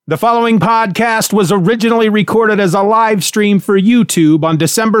The following podcast was originally recorded as a live stream for YouTube on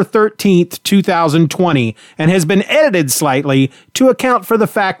December 13th, 2020, and has been edited slightly to account for the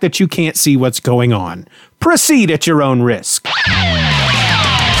fact that you can't see what's going on. Proceed at your own risk.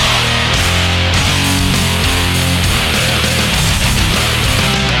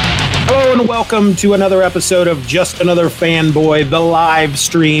 Hello and welcome to another episode of Just Another Fanboy, the live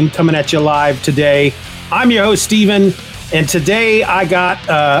stream, coming at you live today. I'm your host, Steven. And today I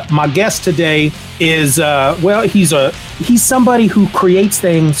got my guest today is he's somebody who creates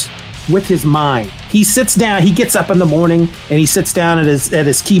things with his mind. He sits down, he gets up in the morning and he sits down at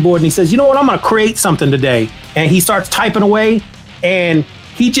his keyboard and he says, you know what, I'm going to create something today. And he starts typing away and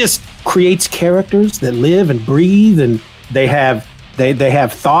he just creates characters that live and breathe, and they have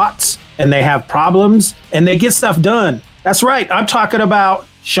thoughts and they have problems and they get stuff done. That's right. I'm talking about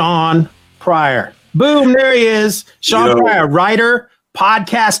Sean Pryor. Boom, there he is. Sean Pryor, writer,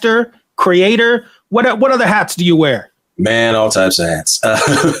 podcaster, creator. What other hats do you wear? Man, all types of hats.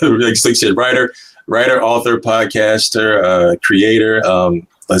 Like you said, writer, author, podcaster, creator.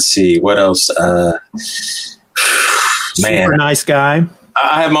 Let's see, what else? Man, super nice guy.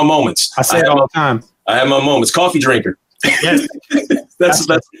 I have my moments. I say it all the time. I have my moments. Coffee drinker. Yes. that's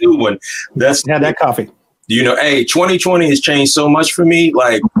a new one. Had that coffee. You know, hey, 2020 has changed so much for me.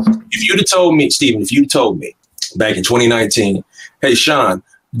 Like, if you'd have told me, Steven, back in 2019, hey, Sean,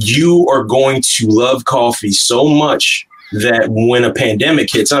 you are going to love coffee so much that when a pandemic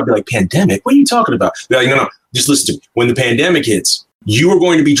hits, I'd be like, pandemic? What are you talking about? They're like, no, just listen to me. When the pandemic hits, you are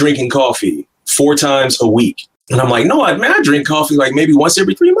going to be drinking coffee 4 times a week. And I'm like, no, I drink coffee like maybe once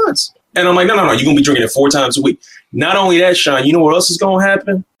every 3 months. And I'm like, no, you're going to be drinking it 4 times a week. Not only that, Sean, you know what else is going to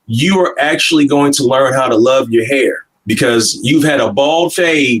happen? You are actually going to learn how to love your hair because you've had a bald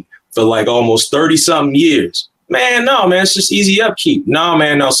fade for like almost 30 something years. Man, it's just easy upkeep.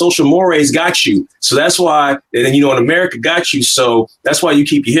 No, social mores got you. So that's why, and then, in America got you. So that's why you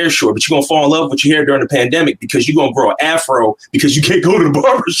keep your hair short, but you're going to fall in love with your hair during the pandemic because you're going to grow an afro because you can't go to the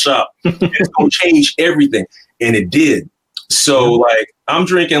barber shop. It's going to change everything. And it did. So like I'm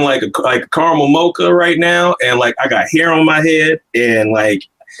drinking like a caramel mocha right now. And like I got hair on my head and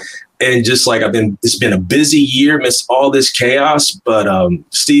just like it's been a busy year, missed all this chaos. But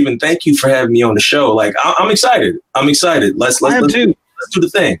Steven, thank you for having me on the show. Like I'm excited. Let's do the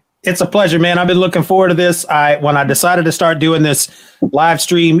thing. It's a pleasure, man. I've been looking forward to this. When I decided to start doing this live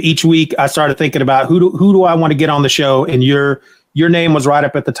stream each week, I started thinking about who do I want to get on the show, and your name was right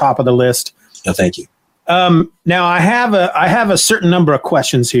up at the top of the list. Oh, thank you. Now I have a certain number of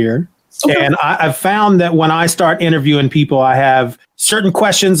questions here. Okay. And I've found that when I start interviewing people, I have certain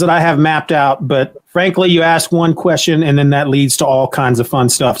questions that I have mapped out. But frankly, you ask one question and then that leads to all kinds of fun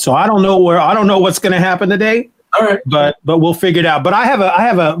stuff. So I don't know what's going to happen today. All right. But we'll figure it out. But I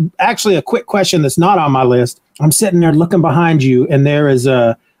have actually a quick question that's not on my list. I'm sitting there looking behind you and there is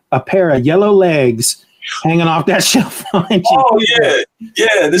a pair of yellow legs hanging off that shelf behind you. Oh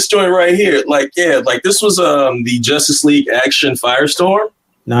yeah. This joint right here. Like this was the Justice League Action Firestorm.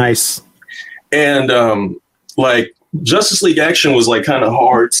 Nice. And like Justice League Action was like kind of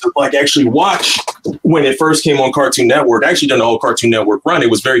hard to like actually watch when it first came on Cartoon Network. I actually done the whole Cartoon Network run.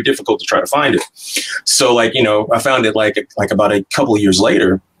 It was very difficult to try to find it. So like, I found it like about a couple of years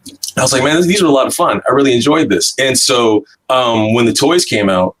later. I was like, man, these were a lot of fun. I really enjoyed this. And so when the toys came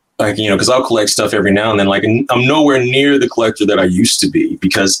out, like, because I'll collect stuff every now and then, like I'm nowhere near the collector that I used to be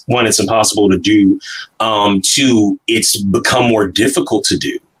because 1, it's impossible to do. 2, it's become more difficult to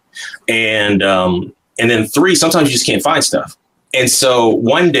do. And then 3, sometimes you just can't find stuff. And so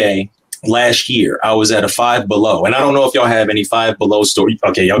one day last year, I was at a Five Below, and I don't know if y'all have any Five Below store.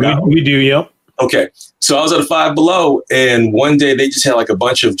 Okay, y'all got we do, yep. Okay, so I was at a Five Below, and one day they just had like a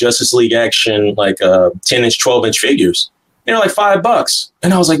bunch of Justice League Action, like 10-inch, 12-inch figures. They're like $5,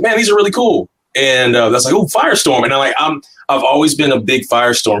 and I was like, man, these are really cool. And that's like, oh, Firestorm, and I've always been a big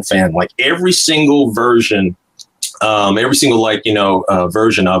Firestorm fan. Like every single version. Version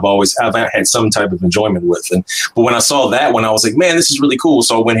I've had some type of enjoyment with. But when I saw that one, I was like, man, this is really cool.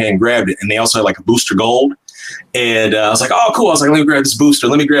 So I went ahead and grabbed it. And they also had like a Booster Gold. And I was like, oh, cool. I was like, let me grab this Booster.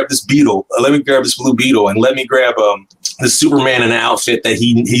 Let me grab this Beetle. Let me grab this Blue Beetle. And let me grab the Superman in an outfit that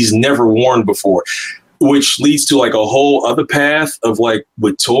he's never worn before. Which leads to like a whole other path of like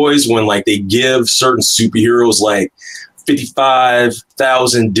with toys when like they give certain superheroes like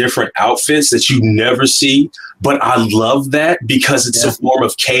 55,000 different outfits that you never see. But I love that because it's a form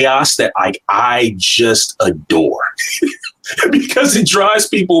of chaos that I just adore. Because it drives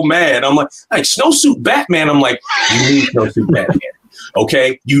people mad. I'm like Snowsuit Batman. I'm like, you need Snowsuit Batman.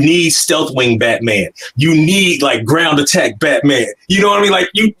 Okay. You need stealth wing Batman. You need like ground attack Batman. You know what I mean? Like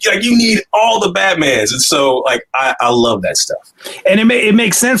you need all the Batmans. And so like, I love that stuff. And it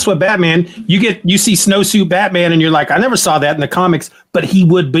makes sense with Batman. You see snowsuit Batman and you're like, I never saw that in the comics, but he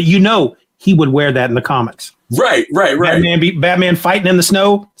would wear that in the comics. Right. Batman fighting in the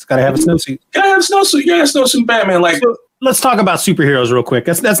snow. It's got to have a snowsuit. Gotta have a snowsuit. You gotta have a snowsuit Batman. Like, so let's talk about superheroes real quick.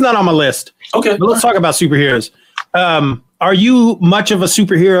 That's not on my list. Okay. But let's talk about superheroes. Are you much of a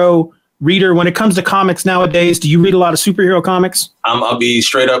superhero reader when it comes to comics nowadays? Do you read a lot of superhero comics? I'll be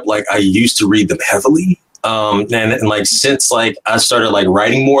straight up. Like I used to read them heavily. And like, since like I started like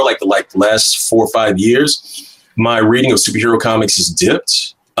writing more like the last 4 or 5 years, my reading of superhero comics has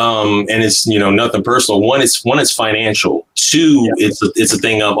dipped. And it's, nothing personal. One, it's financial. Two, it's a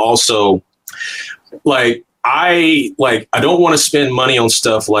thing of also like, I don't want to spend money on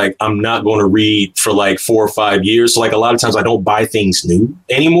stuff like I'm not going to read for like 4 or 5 years. So like a lot of times I don't buy things new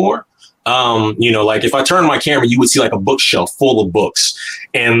anymore. Like if I turn my camera, you would see like a bookshelf full of books.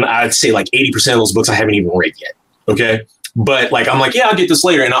 And I'd say like 80% of those books I haven't even read yet. Okay. But like, I'm like, yeah, I'll get this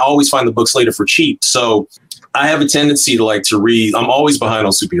later. And I always find the books later for cheap. So I have a tendency to read. I'm always behind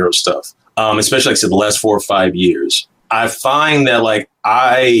on superhero stuff, especially like I said, the last 4 or 5 years. I find that like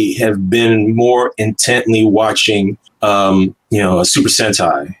I have been more intently watching, a Super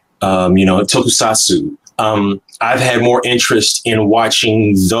Sentai, Tokusatsu. I've had more interest in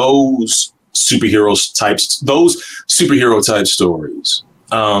watching those superhero type stories.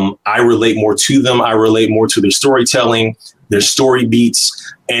 I relate more to them. I relate more to their storytelling, their story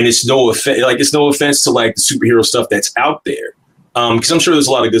beats, and it's no offense to like the superhero stuff that's out there, because I'm sure there's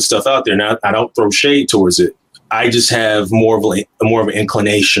a lot of good stuff out there. Now I don't throw shade towards it. I just have more of an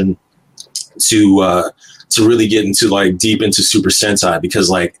inclination to really get into like deep into Super Sentai, because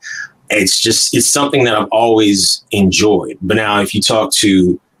like it's something that I've always enjoyed. But now if you talk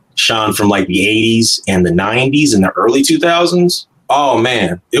to Sean from like the 80s and the 90s and the early 2000s, oh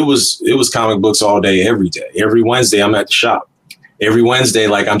man, it was comic books all day, every day. Every Wednesday I'm at the shop. Every Wednesday,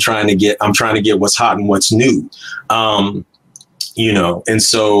 like I'm trying to get what's hot and what's new. And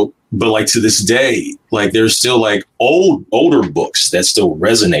so, but like to this day, like there's still like older books that still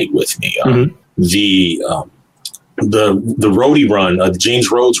resonate with me. The Rhodey run, the James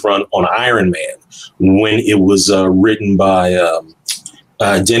Rhodes run on Iron Man, when it was written by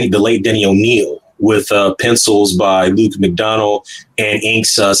the late Denny O'Neil, with pencils by Luke McDonnell and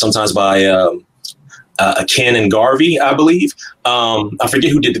inks sometimes by Ken and Garvey, I believe. I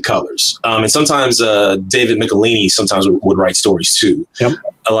forget who did the colors. And sometimes David Michelini sometimes would write stories too. Yep.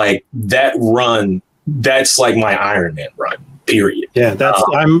 Like that run, that's like my Iron Man run. Period. Yeah,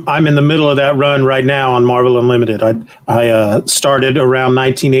 I'm in the middle of that run right now on Marvel Unlimited. I started around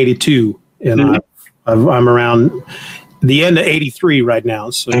 1982, and I'm around the end of 83 right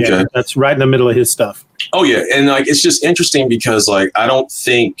now. So yeah, that's right in the middle of his stuff. Oh yeah, and like it's just interesting because like I don't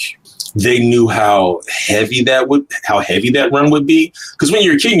think they knew how heavy that run would be. Because when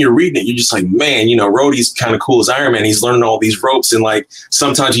you're a kid and you're reading it, you're just like, man, Rhodey's kind of cool as Iron Man. He's learning all these ropes, and like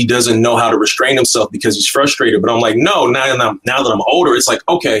sometimes he doesn't know how to restrain himself because he's frustrated. But I'm like, no, now that I'm older, it's like,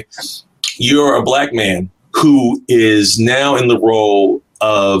 okay, you're a black man who is now in the role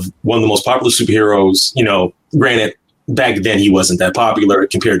of one of the most popular superheroes. Granted, back then he wasn't that popular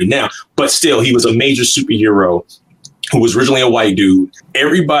compared to now, but still he was a major superhero who was originally a white dude.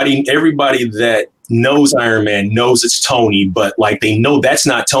 Everybody that knows Iron Man knows it's Tony, but like they know that's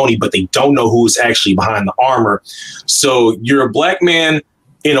not Tony, but they don't know who's actually behind the armor. So you're a black man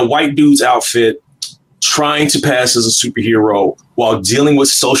in a white dude's outfit trying to pass as a superhero while dealing with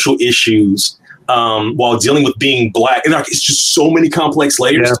social issues, while dealing with being black. And like, it's just so many complex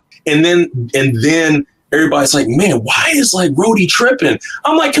layers. Yeah. And then everybody's like, man, why is like Rhodey tripping?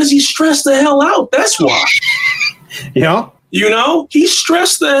 I'm like, because he's stressed the hell out. That's why. Yeah. He's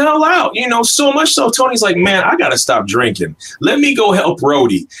stressed the hell out, so much so Tony's like, man, I got to stop drinking. Let me go help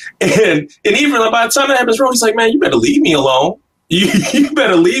Rhodey. And even by the time that happens, Rhodey's like, man, you better leave me alone. You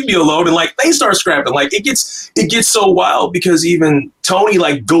better leave me alone. And like, they start scrapping. Like it gets so wild because even Tony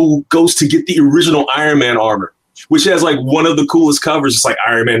like goes to get the original Iron Man armor, which has like one of the coolest covers. It's like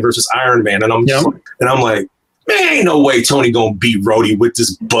Iron Man versus Iron Man. And I'm like, man, ain't no way Tony gonna beat Rhodey with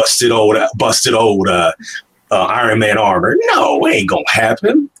this busted old Iron Man armor. No, it ain't gonna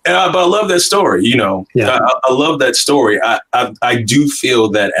happen. But I love that story. I love that story. I do feel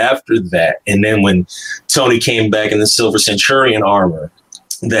that after that, and then when Tony came back in the Silver Centurion armor,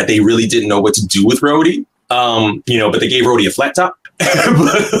 that they really didn't know what to do with Rhodey. But they gave Rhodey a flat top.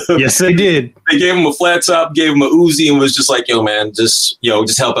 Yes, they did. They gave him a flat top, gave him a Uzi, and was just like, yo, man, just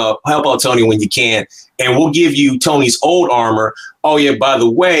help out Tony when you can. And we'll give you Tony's old armor. Oh, yeah, by the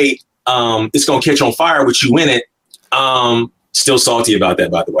way, it's going to catch on fire with you in it. Still salty about that,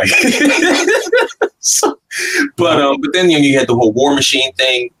 by the way. But then you had the whole War Machine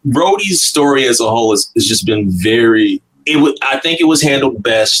thing. Rhodey's story as a whole has just been very. I think it was handled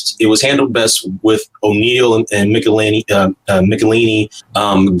best. It was handled best with O'Neill and Michelini,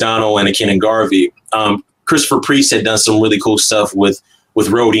 McDonnell, and Ken and Garvey. Christopher Priest had done some really cool stuff with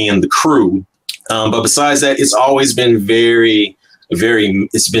Rhodey and the crew. But besides that, it's always been very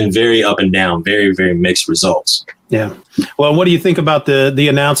up and down, very, very mixed results. Yeah. Well, what do you think about the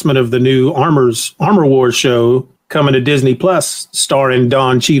announcement of the new Armor Wars show coming to Disney Plus, starring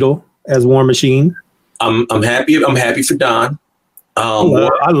Don Cheadle as War Machine? I'm happy. I'm happy for Don.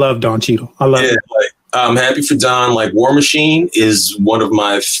 I love Don Cheadle. I'm happy for Don. Like War Machine was one of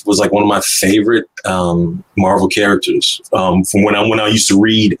my favorite Marvel characters from when I used to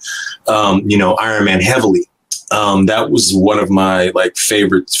read, Iron Man heavily. That was one of my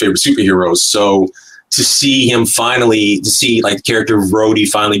favorite superheroes. So to see the character of Rhodey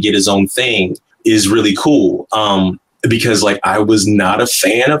finally get his own thing is really cool. Because I was not a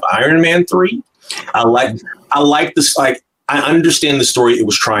fan of Iron Man 3. I like this. I understand the story it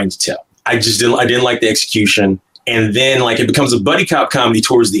was trying to tell. I didn't like the execution. And then it becomes a buddy cop comedy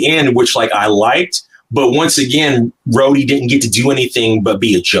towards the end, which I liked. But once again, Rhodey didn't get to do anything but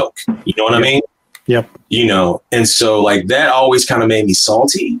be a joke. You know what I mean? Yep. And so that always kind of made me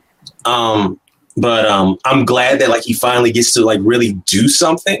salty. But I'm glad that he finally gets to really do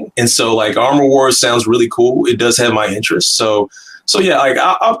something. And so Armor Wars sounds really cool. It does have my interest. So yeah,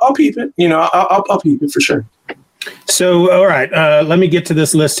 I'll peep it. I'll peep it for sure. So all right, let me get to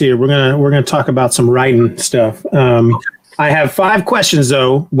this list here. We're gonna talk about some writing stuff. I have 5 questions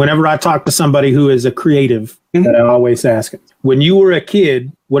though. Whenever I talk to somebody who is a creative, that I always ask them. When you were a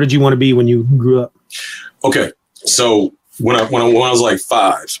kid, what did you want to be when you grew up? Okay, so when I was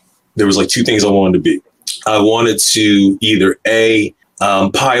 5, there was 2 things I wanted to be. I wanted to either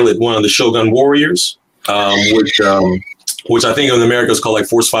pilot one of the Shogun Warriors, which I think in America is called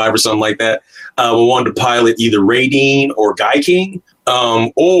Force 5 or something like that. I wanted to pilot either Raideen or Gaiking,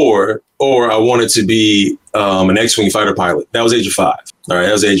 or I wanted to be an X-Wing fighter pilot. That was age of 5. All right,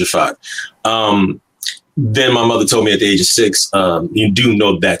 that was the age of 5. Then my mother told me at the age of 6, you do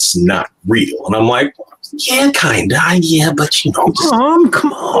know that's not real. And I'm like, yeah, kind of. Yeah, but just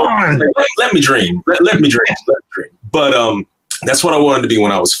come on. Let me dream. Let me dream. But that's what I wanted to be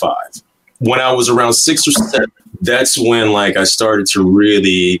when I was 5. When I was around 6 or 7, that's when I started to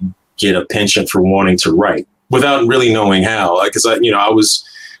really get a penchant for wanting to write without really knowing how. Because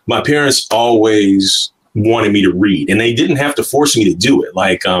my parents always wanted me to read, and they didn't have to force me to do it.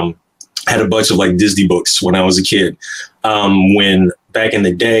 I had a bunch of Disney books when I was a kid. When back in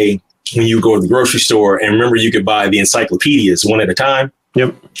the day, when you go to the grocery store, and remember you could buy the encyclopedias one at a time.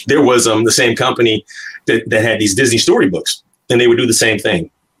 Yep. There was the same company that had these Disney storybooks, and they would do the same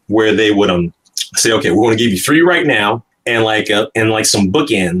thing where they would say, okay, we're going to give you 3 right now, and some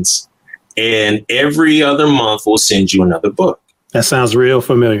bookends, and every other month we'll send you another book. That sounds real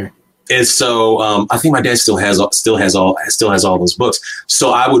familiar. And so I think my dad still has all those books.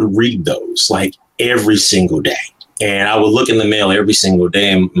 So I would read those every single day. And I would look in the mail every single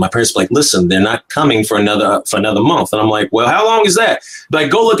day, and my parents were like, listen, they're not coming for another month. And I'm like, well, how long is that?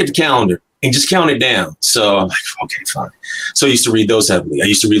 Go look at the calendar and just count it down. So I'm like, okay, fine. So I used to read those heavily. I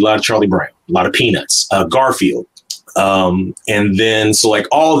used to read a lot of Charlie Brown, a lot of Peanuts, Garfield. And then,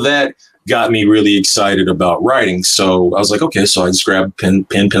 all of that got me really excited about writing. So I was like, okay, so I just grabbed pen,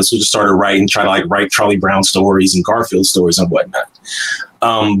 pencil, just started writing, try to write Charlie Brown stories and Garfield stories and whatnot.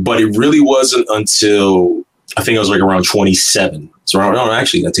 But it really wasn't until I think I was around 27. So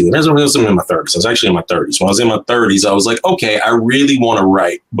actually, I was in my 30s. I was actually in my 30s. When I was in my 30s, I was like, okay, I really want to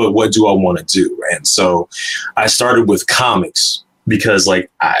write, but what do I want to do? And so I started with comics because I've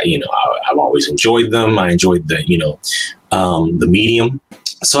always enjoyed them. I enjoyed the medium.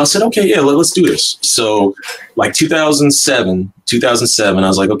 So I said, okay, yeah, let's do this. So 2007, I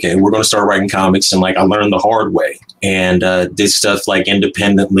was like, okay, we're going to start writing comics. And I learned the hard way and did stuff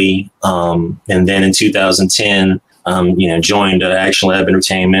independently. And then in 2010, joined Action Lab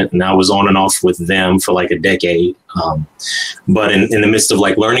Entertainment, and I was on and off with them for a decade. But in the midst of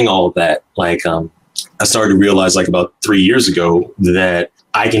learning all of that, I started to realize about 3 years ago that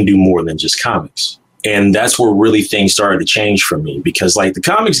I can do more than just comics. And that's where really things started to change for me because me and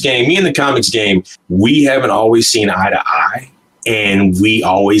the comics game, we haven't always seen eye to eye and we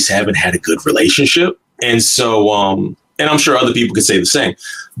always haven't had a good relationship. And so And I'm sure other people could say the same.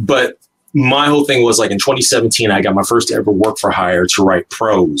 But my whole thing was like in 2017, I got my first ever work for hire to write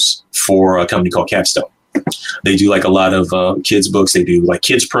prose for a company called Capstone. They do like a lot of kids books. They do like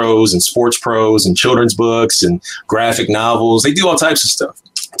kids prose and sports prose and children's books and graphic novels. They do all types of stuff,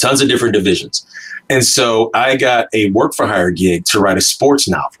 tons of different divisions. And so I got a work for hire gig to write a sports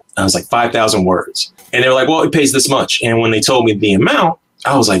novel. I was like 5,000 words. And they were like, well, it pays this much. And when they told me the amount,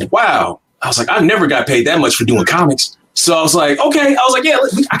 I was like, wow. I was like, I never got paid that much for doing comics. So I was like, okay. I was like, yeah,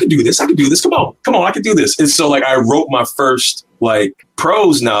 I can do this. I can do this. Come on, I can do this. And so like I wrote my first like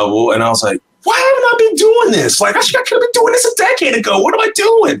prose novel, and I was like, why haven't I been doing this? Like I could have been doing this a decade ago. What am I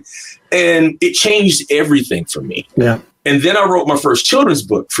doing? And it changed everything for me. Yeah. And then I wrote my first children's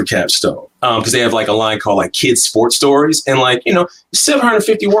book for Capstone because they have like a line called like Kids Sports Stories. And like,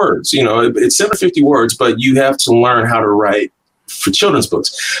 750 words, it's 750 words, but you have to learn how to write for children's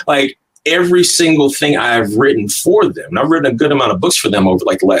books. Like every single thing I've written for them, and I've written a good amount of books for them over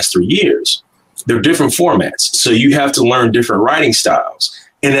like the last 3 years. They're different formats. So you have to learn different writing styles.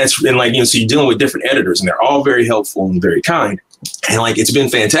 And so you're dealing with different editors, and they're all very helpful and very kind. And like, it's been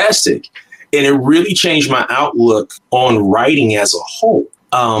fantastic. And it really changed my outlook on writing as a whole.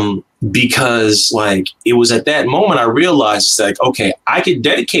 Because like, it was at that moment I realized it's like, okay, I could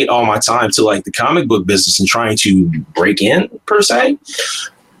dedicate all my time to like the comic book business and trying to break in per se.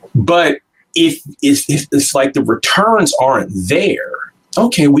 But if like the returns aren't there,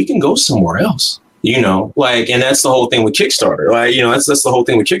 okay, we can go somewhere else. And that's the whole thing with Kickstarter. Like, that's the whole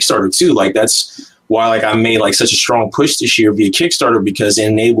thing with Kickstarter too. Like, that's why like I made like such a strong push this year via Kickstarter, because it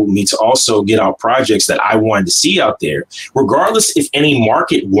enabled me to also get out projects that I wanted to see out there, regardless if any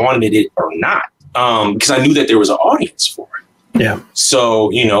market wanted it or not. Because I knew that there was an audience for it. Yeah.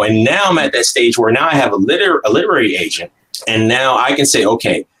 So, and now I'm at that stage where now I have a literary agent, and now I can say,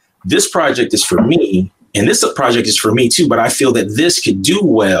 okay, this project is for me, and this project is for me too, but I feel that this could do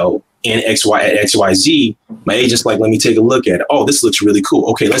well in XYZ. My agent's like, let me take a look at it. Oh, this looks really cool.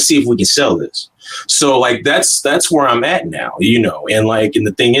 Okay, let's see if we can sell this. So like that's where I'm at now, and like, and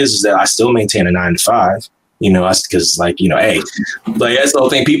the thing is that I still maintain a 9 to 5, because like, hey, like that's the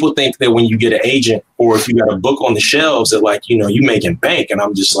whole thing. People think that when you get an agent or if you got a book on the shelves that like, you making bank. And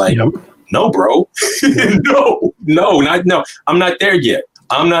I'm just like, no, bro, no, I'm not there yet.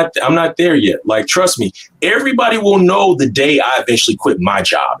 I'm not there yet. Like, trust me, everybody will know the day I eventually quit my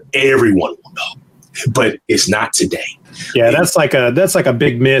job. Everyone will know, but it's not today. Yeah, that's like a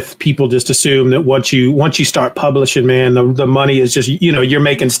big myth. People just assume that once you start publishing, man, the money is just, you're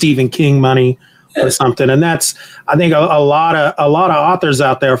making Stephen King money or something. And that's, I think a lot of authors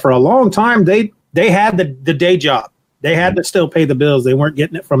out there for a long time, they had the day job. They had to still pay the bills. They weren't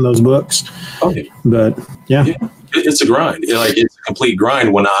getting it from those books. Okay. But yeah. It's a grind. It's a complete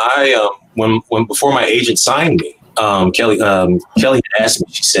grind. When when before my agent signed me, Kelly had asked me,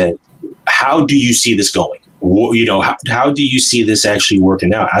 she said, how do you see this going? How do you see this actually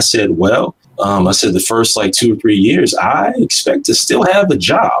working out? I said, well, the first like 2 or 3 years, I expect to still have a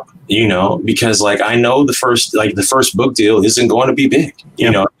job, because like I know the first book deal isn't going to be big.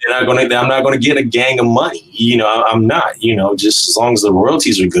 I'm not going to get a gang of money. I'm not. Just as long as the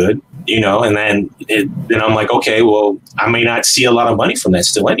royalties are good. And then I'm like, okay, well, I may not see a lot of money from that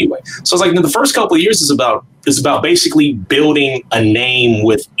still anyway. So it's like the first couple of years is about basically building a name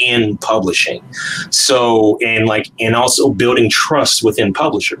within publishing. So, and also building trust within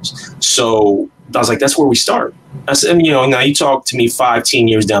publishers. So I was like, that's where we start. I said, now you talk to me 5-10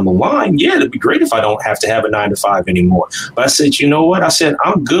 years down the line. Yeah, it'd be great if I don't have to have a 9 to 5 anymore. But I said, you know what? I said,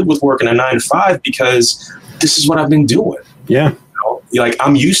 I'm good with working a 9 to 5 because this is what I've been doing. Yeah. Like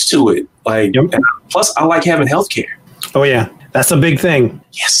I'm used to it. Like, yep. And plus I like having healthcare. Oh yeah. That's a big thing.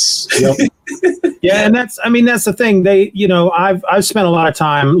 Yes. Yep. Yeah. And that's the thing. I've spent a lot of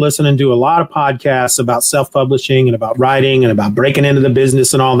time listening to a lot of podcasts about self-publishing and about writing and about breaking into the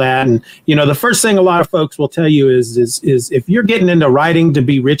business and all that. And, the first thing a lot of folks will tell you is if you're getting into writing to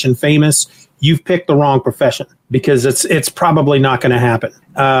be rich and famous, you've picked the wrong profession because it's probably not going to happen.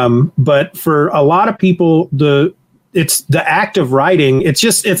 But for a lot of people, it's the act of writing.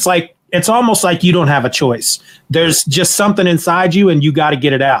 It's almost like you don't have a choice. There's just something inside you and you got to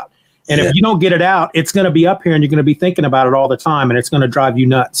get it out. And if you don't get it out, it's going to be up here and you're going to be thinking about it all the time and it's going to drive you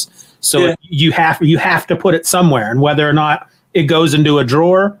nuts. So you have to put it somewhere, and whether or not it goes into a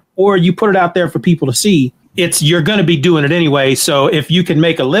drawer or you put it out there for people to see, you're going to be doing it anyway. So if you can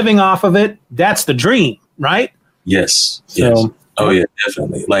make a living off of it, that's the dream, right? Yes. Yes. Oh yeah,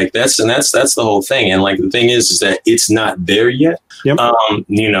 definitely. Like that's the whole thing. And like the thing is that it's not there yet. Yep.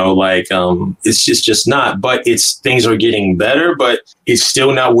 It's just not, but things are getting better, but it's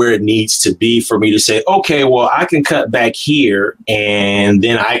still not where it needs to be for me to say, okay, well, I can cut back here and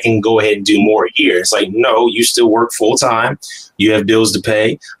then I can go ahead and do more here. It's like, no, you still work full time. You have bills to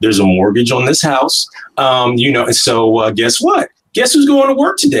pay. There's a mortgage on this house. And so guess what? Guess who's going to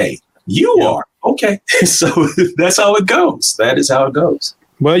work today? You are. Okay. So that's how it goes. That is how it goes.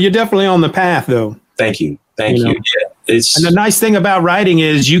 Well, you're definitely on the path, though. Thank you. Thank you. Yeah. And the nice thing about writing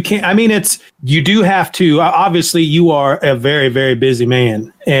is you do have to, obviously you are a very, very busy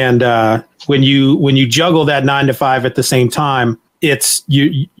man. And when you juggle that 9 to 5 at the same time, it's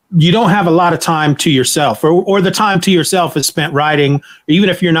you don't have a lot of time to yourself, or the time to yourself is spent writing. Even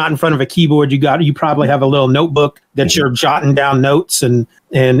if you're not in front of a keyboard, you probably have a little notebook that you're jotting down notes and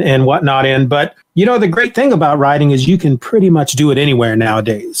whatnot in. But the great thing about writing is you can pretty much do it anywhere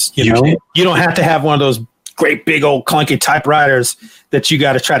nowadays. You don't have to have one of those great big old clunky typewriters that you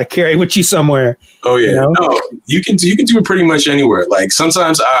got to try to carry with you somewhere. Oh yeah, no, you can do it pretty much anywhere. Like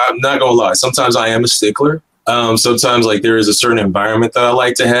sometimes, I'm not gonna lie, sometimes I am a stickler. Sometimes like there is a certain environment that I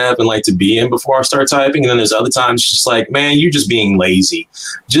like to have and like to be in before I start typing. And then there's other times just like, man, you're just being lazy.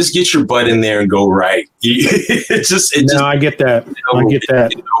 Just get your butt in there and go write. I get that. I get that.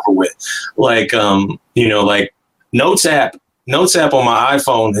 Get it over with. Like, like Notes app on my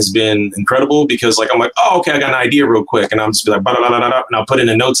iPhone has been incredible because like, I'm like, oh, okay, I got an idea real quick. And I'm just be like, and I'll put it in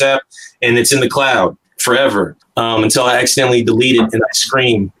a Notes app and it's in the cloud forever until I accidentally delete it and I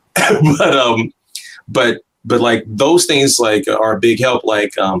scream. But like those things like are a big help.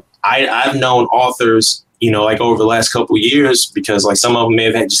 Like I've known authors, like over the last couple of years, because like some of them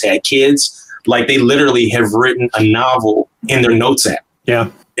may have just had kids. Like they literally have written a novel in their Notes app. Yeah.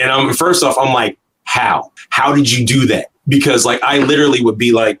 And first off, I'm like, how did you do that? Because like I literally would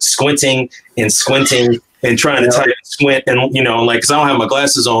be like squinting and trying to type and squint and, because I don't have my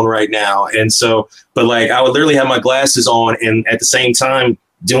glasses on right now. And so, but like I would literally have my glasses on and at the same time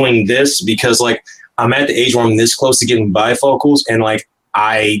doing this because like I'm at the age where I'm this close to getting bifocals and like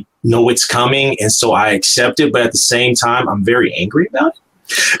I know it's coming. And so I accept it. But at the same time, I'm very angry about it.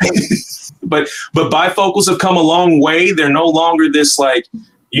 but bifocals have come a long way. They're no longer this like,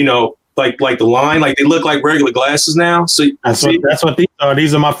 like the line, like they look like regular glasses now. So that's what these are.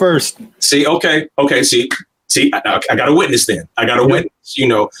 These are my first. See, okay. See, I got a witness then. I got a witness,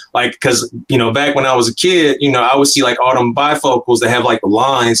 because, back when I was a kid, I would see like all them bifocals that have like the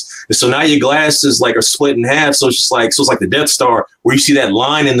lines. And so now your glasses like are split in half. So it's like the Death Star where you see that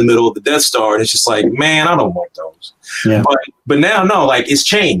line in the middle of the Death Star. And it's just like, man, I don't want those. Yeah. But now, no, like it's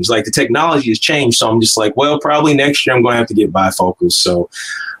changed. Like the technology has changed. So I'm just like, well, probably next year I'm going to have to get bifocals. So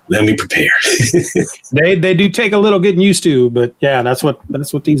let me prepare. They do take a little getting used to, but yeah, that's what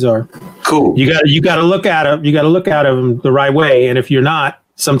these are. Cool. You got to look at them. You got to look at them the right way. And if you're not,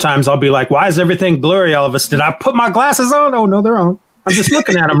 sometimes I'll be like, why is everything blurry all of a sudden? Did I put my glasses on? Oh no, they're on. I'm just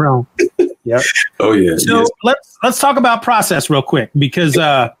looking at them wrrong. Yeah. Oh yeah. So let's talk about process real quick because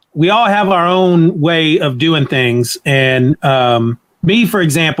we all have our own way of doing things. And me, for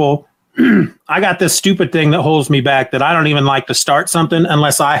example, I got this stupid thing that holds me back that I don't even like to start something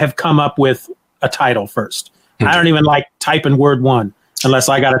unless I have come up with a title first. Mm-hmm. I don't even like typing word one unless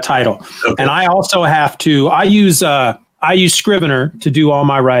I got a title. Okay. And I also have to, I use Scrivener to do all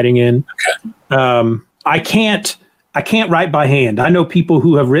my writing in. Okay. I can't write by hand. I know people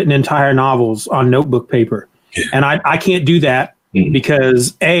who have written entire novels on notebook paper, and I can't do that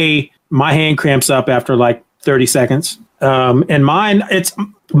because my hand cramps up after like 30 seconds. And mine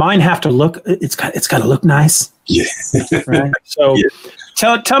have to look, it's got to look nice. Yeah. Right. So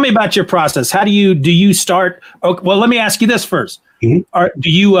tell me about your process. How do you start? Okay, well, let me ask you this first. Mm-hmm. Are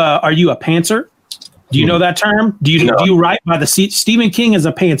you a pantser? Do you know that term? Do you write by the seat? Stephen King is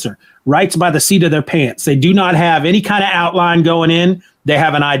a pantser, writes by the seat of their pants. They do not have any kind of outline going in. They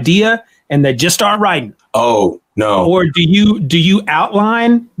have an idea and they just start writing. Oh, no. Or do you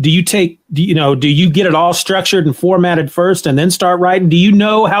outline? Do you get it all structured and formatted first and then start writing? Do you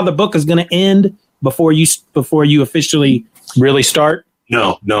know how the book is going to end before you officially really start?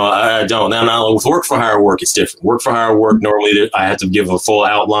 No, I don't. Now with work for hire work, it's different. Work for hire work, normally I have to give a full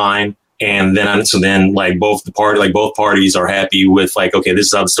outline. And then like both parties are happy with like, okay, this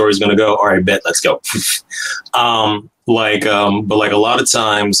is how the story's going to go. All right, bet, let's go. But like a lot of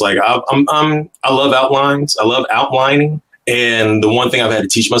times, like I love outlines. I love outlining. And the one thing I've had to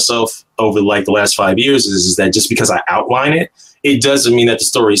teach myself over like the last 5 years is that just because I outline it, it doesn't mean that the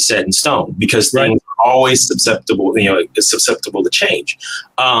story is set in stone because things are always susceptible to change.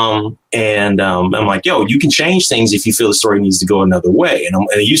 I'm like, yo, you can change things if you feel the story needs to go another way. And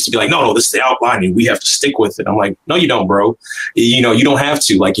it used to be like, no, this is the outline and we have to stick with it. I'm like, no, you don't, bro. You don't have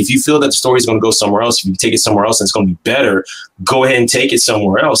to. Like, if you feel that the story is going to go somewhere else, if you take it somewhere else and it's going to be better, go ahead and take it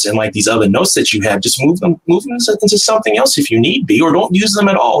somewhere else. And like these other notes that you have, just move them into something else if you need be, or don't use them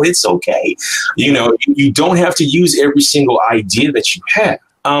at all. It's okay. You don't have to use every single idea that you have.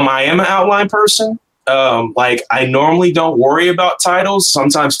 I am an outline person. Like, I normally don't worry about titles.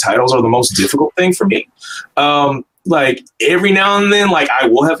 Sometimes titles are the most difficult thing for me. Like, every now and then, like, I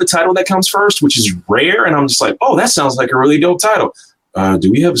will have a title that comes first, which is rare. And I'm just like, oh, that sounds like a really dope title. Do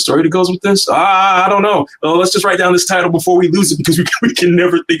we have a story that goes with this? I don't know. Let's just write down this title before we lose it, because we can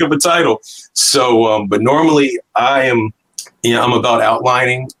never think of a title. So, but normally I'm about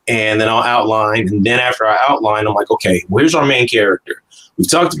outlining, and then I'll outline. And then after I outline, I'm like, okay, where's our main character? We've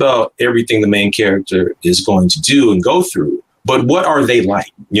talked about everything the main character is going to do and go through, but what are they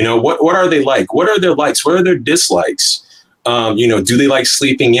like? What are they like? What are their likes? What are their dislikes? Do they like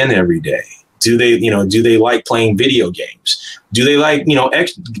sleeping in every day? Do they like playing video games? Do they like,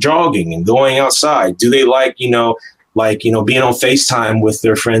 jogging and going outside? Do they like, being on FaceTime with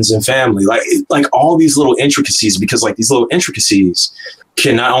their friends and family? Like all these little intricacies, because like these little intricacies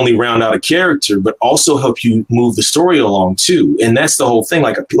can not only round out a character, but also help you move the story along too. And that's the whole thing.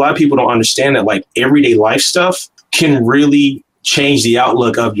 Like, a lot of people don't understand that like everyday life stuff can really change the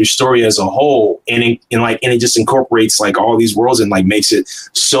outlook of your story as a whole. And it just incorporates like all these worlds and like makes it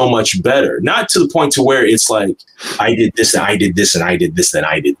so much better. Not to the point to where it's like, I did this and I did this and I did this and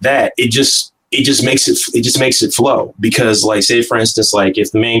I did that. It just makes it flow. Because like, say for instance, like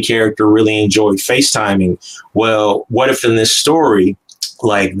if the main character really enjoyed FaceTiming, well, what if in this story,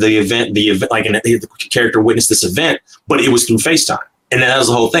 like the event, like the character witnessed this event, but it was through FaceTime. And then that was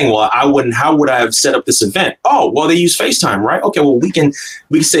the whole thing. Well, how would I have set up this event? Oh, well, they use FaceTime, right? Okay, well, we can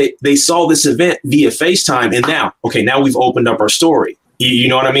say they saw this event via FaceTime. And now we've opened up our story. You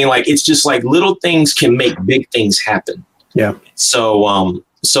know what I mean? Like, it's just like little things can make big things happen. Yeah.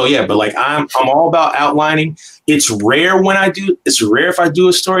 So yeah, but like I'm all about outlining. It's rare if I do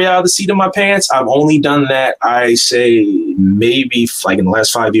a story out of the seat of my pants. I've only done that, I say, maybe like in the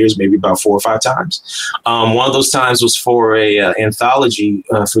last 5 years, maybe about 4 or 5 times. One of those times was for a anthology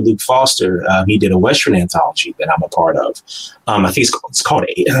for Luke Foster. He did a Western anthology that I'm a part of. I think it's called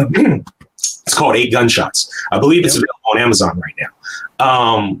it's called 8 Gunshots. I believe it's available on Amazon right now.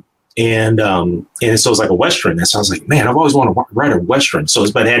 And so it's like a Western. And so I was like, man, I've always wanted to write a Western.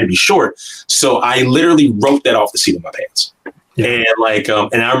 But it had to be short. So I literally wrote that off the seat of my pants. Yeah. And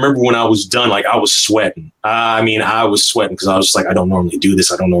and I remember when I was done, like I was sweating. I was sweating because I was just like, I don't normally do this.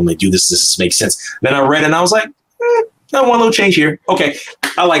 This makes sense. Then I read it and I was like, I want a little change here. Okay,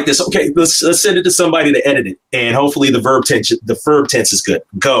 I like this. Okay, let's send it to somebody to edit it, and hopefully the verb tense is good.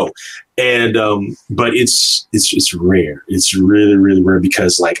 Go. And but it's rare. It's really, really rare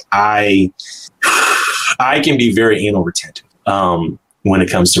because like I can be very anal retentive when it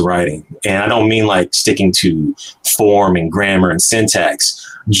comes to writing, and I don't mean like sticking to form and grammar and syntax.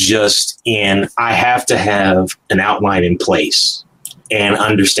 I have to have an outline in place and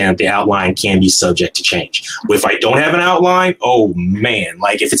understand the outline can be subject to change. If I don't have an outline, oh man,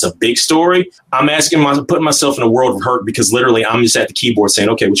 like if it's a big story, I'm putting myself in a world of hurt because literally I'm just at the keyboard saying,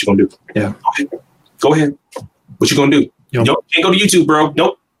 okay, what you gonna do? Yeah. Go ahead. What you gonna do? Yep. Nope, can't go to YouTube, bro.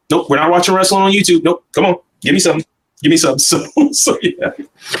 Nope, we're not watching wrestling on YouTube. Nope, come on, give me something. So yeah.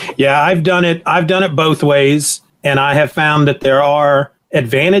 Yeah, I've done it both ways, and I have found that there are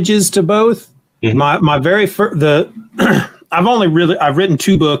advantages to both. Mm-hmm. My very first, I've written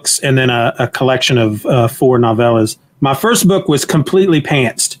 2 books and then a collection of 4 novellas. My first book was completely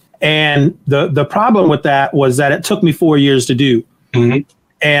pantsed. And the problem with that was that it took me 4 years to do. Mm-hmm.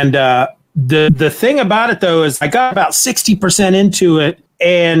 And the thing about it, though, is I got about 60% into it.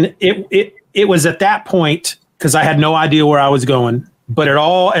 And it was at that point, because I had no idea where I was going, but it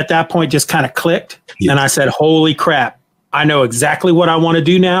all at that point just kind of clicked. Yeah. And I said, holy crap. I know exactly what I want to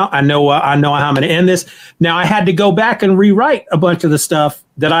do now. I know how I'm going to end this. Now I had to go back and rewrite a bunch of the stuff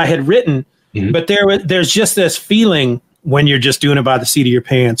that I had written, but there's just this feeling when you're just doing it by the seat of your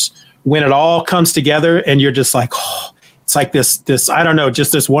pants, when it all comes together and you're just like, oh, it's like this, I don't know,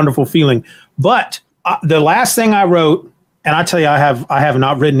 just this wonderful feeling. But the last thing I wrote, and I tell you, I have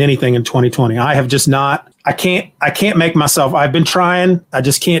not written anything in 2020. I have just not. I can't make myself. I've been trying. I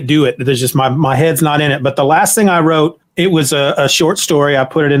just can't do it. There's just my head's not in it. But the last thing I wrote, it was a short story. I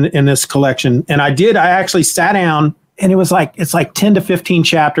put it in this collection, and I actually sat down, and it's like 10 to 15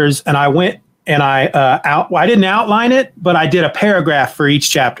 chapters. And I went and I didn't outline it, but I did a paragraph for each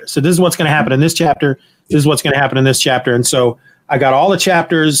chapter. So this is what's going to happen in this chapter. This is what's going to happen in this chapter. And so I got all the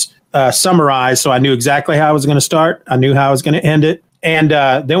chapters summarized, so I knew exactly how I was going to start. I knew how I was going to end it. And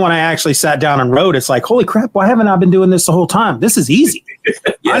then when I actually sat down and wrote, it's like, holy crap, why haven't I been doing this the whole time? This is easy.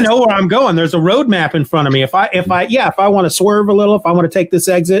 Yes. I know where I'm going. There's a roadmap in front of me. If I want to swerve a little, if I want to take this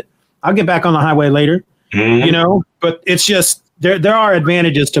exit, I'll get back on the highway later, but it's just, there are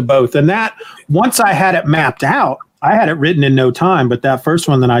advantages to both. And that, once I had it mapped out, I had it written in no time, but that first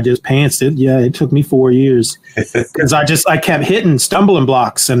one that I just pantsed it took me 4 years because I kept hitting stumbling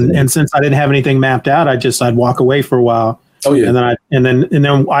blocks. And since I didn't have anything mapped out, I'd walk away for a while. Oh yeah. And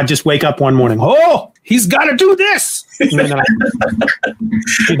then I just wake up one morning. Oh, he's got to do this. And then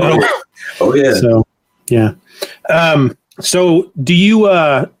oh yeah. So yeah. So do you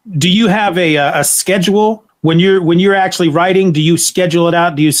have a schedule when you're actually writing? Do you schedule it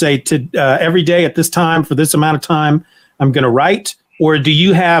out? Do you say to every day at this time for this amount of time I'm going to write, or do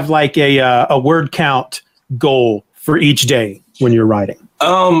you have like a word count goal for each day when you're writing?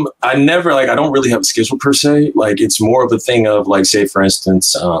 I don't really have a schedule per se. Like, it's more of a thing of, like, say, for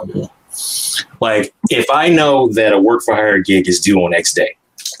instance, like if I know that a work for hire gig is due on X day,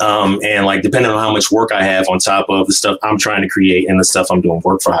 and like, depending on how much work I have on top of the stuff I'm trying to create and the stuff I'm doing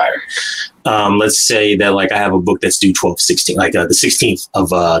work for hire, let's say that like I have a book that's due 12/16, like the 16th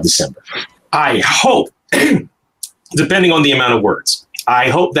of December. I hope, depending on the amount of words,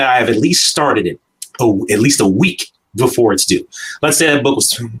 I hope that I have at least started it at least a week before it's due. Let's say that book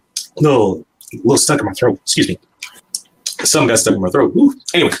was a little stuck in my throat. Excuse me. Something got stuck in my throat. Ooh.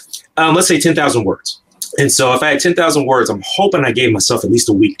 Anyway, let's say 10,000 words. And so if I had 10,000 words, I'm hoping I gave myself at least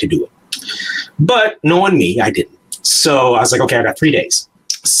a week to do it. But knowing me, I didn't. So I was like, okay, I got 3 days.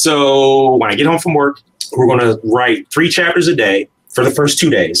 So when I get home from work, we're going to write 3 chapters a day for the first 2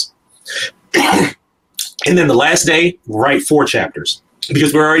 days. And then the last day, write 4 chapters.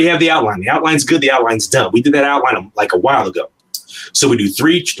 Because we already have the outline. The outline's good. The outline's done. We did that outline like a while ago. So we do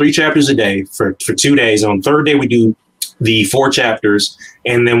three chapters a day for 2 days. And on the third day, we do the 4 chapters.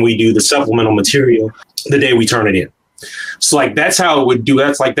 And then we do the supplemental material the day we turn it in. So like, that's how it would do.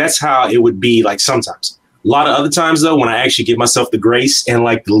 That's how it would be like sometimes. A lot of other times, though, when I actually give myself the grace and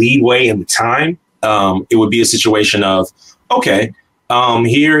like the leeway and the time, it would be a situation of, okay,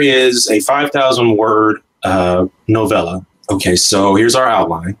 here is a 5,000 word novella. Okay, so here's our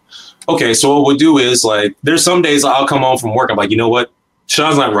outline. Okay, so what we'll do is like, there's some days I'll come home from work. I'm like, you know what?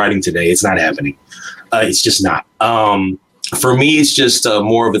 Sean's not writing today. It's not happening. It's just not. For me, it's just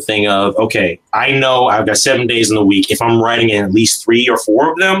more of a thing of, okay, I know I've got 7 days in the week. If I'm writing in at least 3 or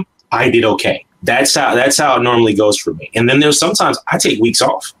 4 of them, I did okay. That's how it normally goes for me. And then there's sometimes I take weeks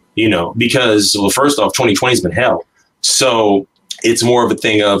off, because, well, first off, 2020 has been hell. So it's more of a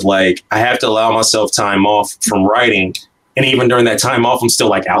thing of like, I have to allow myself time off from writing. And even during that time off, I'm still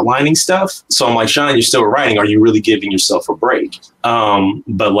like outlining stuff. So I'm like, Sean, you're still writing. Are you really giving yourself a break?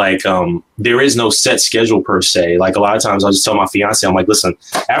 But like, there is no set schedule per se. Like a lot of times I'll just tell my fiance, I'm like, listen,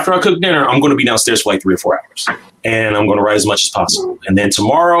 after I cook dinner, I'm going to be downstairs for like 3 or 4 hours and I'm going to write as much as possible. And then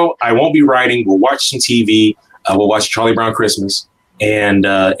tomorrow I won't be writing. We'll watch some TV. We'll watch Charlie Brown Christmas and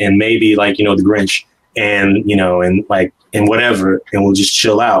maybe like, The Grinch and, and whatever. And we'll just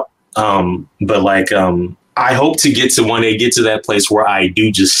chill out. But like, I hope to get to one day, get to that place where I do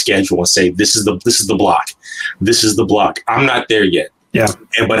just schedule and say, this is the block. This is the block. I'm not there yet. Yeah.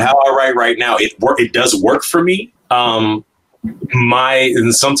 But how I write right now, it does work for me. And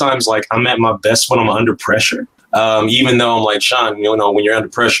sometimes like I'm at my best when I'm under pressure. Even though I'm like, Sean, when you're under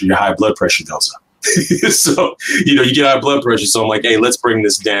pressure, your high blood pressure goes up. So, you get high blood pressure. So I'm like, hey, let's bring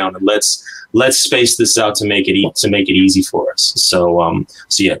this down and let's space this out to make it easy for us. So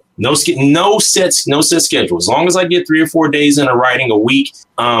yeah, no set schedule. As long as I get 3 or 4 days in of writing a week,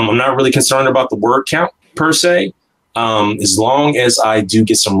 I'm not really concerned about the word count per se. As long as I do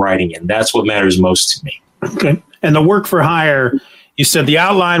get some writing in, that's what matters most to me. Okay. And the work for hire, you said the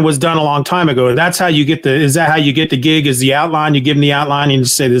outline was done a long time ago. That's how you get is that how you get the gig? Is the outline? You give them the outline and you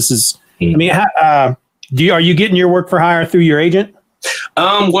say, this is, I mean, are you getting your work for hire through your agent?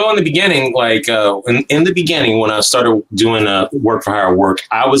 Well, in the beginning, like in the beginning, when I started doing work for hire work,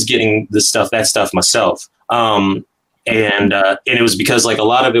 I was getting that stuff myself. And it was because like a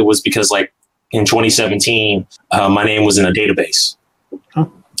lot of it was because like in 2017, my name was in a database. Huh.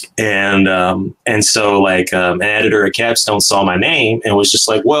 And so like an editor at Capstone saw my name and was just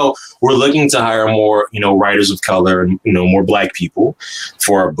like, well, we're looking to hire more, writers of color and, more Black people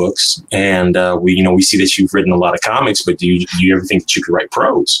for our books. And we see that you've written a lot of comics, but do you ever think that you could write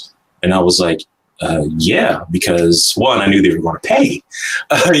prose? And I was like, Yeah, because one, I knew they were going to pay.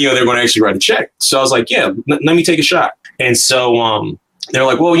 They were going to actually write a check. So I was like, yeah, let me take a shot. And so they're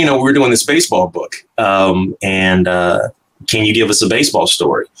like, well, we're doing this baseball book, and can you give us a baseball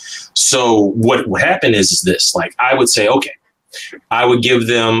story? So what happened is this, like, I would say, okay, I would give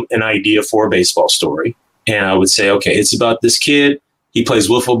them an idea for a baseball story. And I would say, okay, it's about this kid. He plays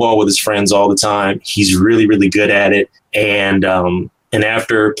wiffle ball with his friends all the time. He's really, really good at it. And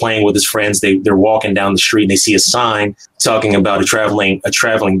after playing with his friends, they're walking down the street and they see a sign talking about a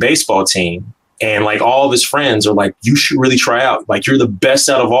traveling baseball team. And like all of his friends are like, you should really try out. Like, you're the best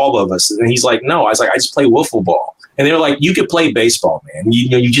out of all of us. And he's like, no. I was like, I just play wiffle ball. And they were like, you could play baseball, man.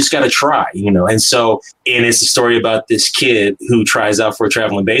 You just got to try, And so, and it's a story about this kid who tries out for a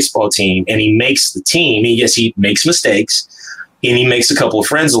traveling baseball team, and he makes the team. And yes, he makes mistakes, and he makes a couple of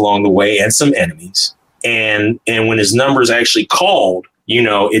friends along the way and some enemies. And when his number is actually called,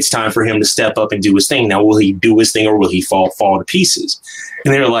 it's time for him to step up and do his thing. Now, will he do his thing, or will he fall to pieces?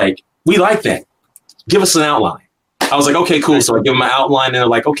 And they're like, we like that. Give us an outline. I was like, okay, cool. So I give them an outline, and they're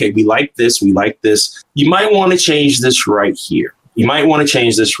like, okay, we like this. We like this. You might want to change this right here. You might want to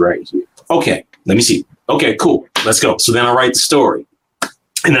change this right here. Okay, let me see. Okay, cool. Let's go. So then I write the story,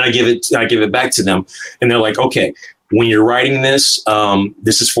 and then I give it back to them, and they're like, okay, when you're writing this,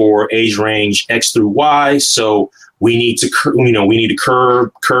 this is for age range X through Y. So we need to,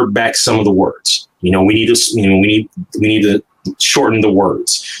 curb back some of the words. We need to shorten the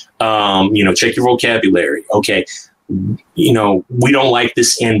words. Check your vocabulary. Okay. We don't like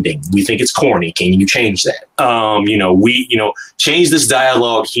this ending. We think it's corny. Can you change that? Change this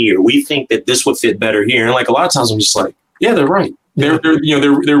dialogue here. We think that this would fit better here. And like a lot of times I'm just like, yeah, they're right. They're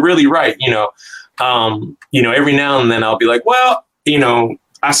really right. Every now and then I'll be like, well,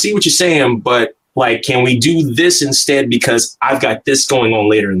 I see what you're saying, but like, can we do this instead? Because I've got this going on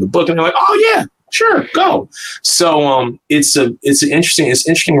later in the book. And they're like, oh yeah, sure, go. So it's an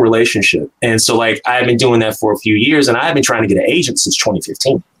interesting relationship. And so like I've been doing that for a few years, and I've been trying to get an agent since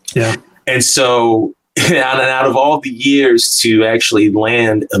 2015. Yeah. And so out of all the years to actually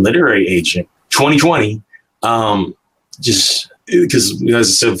land a literary agent, 2020, just because as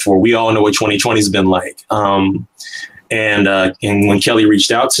I said before, we all know what 2020 has been like. And when Kelly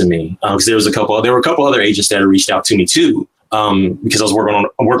reached out to me, because there were a couple other agents that had reached out to me too. Because I was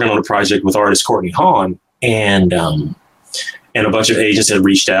working on a project with artist Courtney Hawn, and a bunch of agents had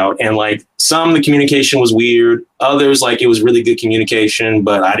reached out, and like some of the communication was weird, others like it was really good communication,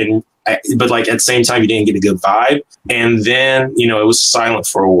 but but like at the same time you didn't get a good vibe. And then it was silent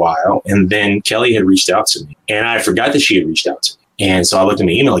for a while, and then Kelly had reached out to me, and I forgot that she had reached out to me, and so I looked at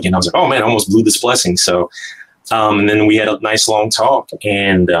my email again. I was like, oh man, I almost blew this blessing. So and then we had a nice long talk,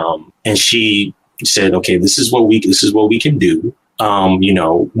 and she said, okay, this is what we can do.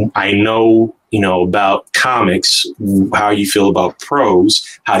 I know, about comics, how you feel about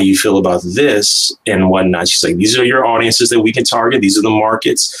prose, how do you feel about this and whatnot. She's like, these are your audiences that we can target. These are the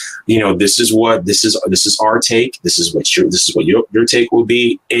markets. This is our take. This is what your take will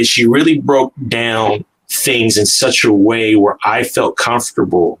be. And she really broke down things in such a way where I felt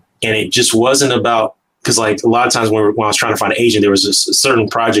comfortable. And it just wasn't about, because like a lot of times when I was trying to find an agent, there was a certain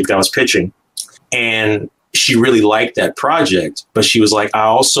project that I was pitching, and she really liked that project, but she was like, I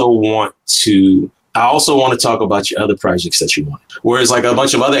also want to talk about your other projects that you want. Whereas like a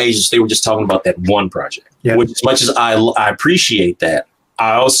bunch of other agents, they were just talking about that one project. Yeah. Which, as much as I appreciate that,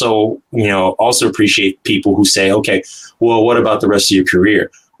 I also appreciate people who say, okay, well, what about the rest of your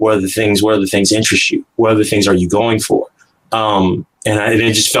career? What other things interest you? What other things are you going for? And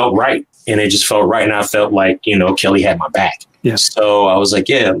it just felt right. And I felt like, Kelly had my back. Yeah. So I was like,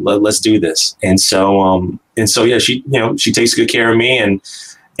 yeah, let's do this. And so yeah, she takes good care of me, and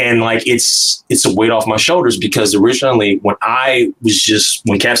like, it's a weight off my shoulders, because originally when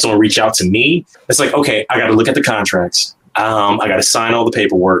Capstone reached out to me, it's like, okay, I got to look at the contracts. I got to sign all the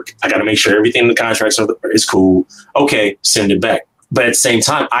paperwork. I got to make sure everything in the contracts is cool. Okay, send it back. But at the same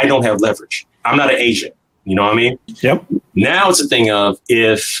time, I don't have leverage. I'm not an agent. You know what I mean? Yep. Now it's a thing of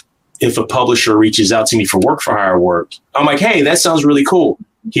if a publisher reaches out to me for work for hire work, I'm like, hey, that sounds really cool.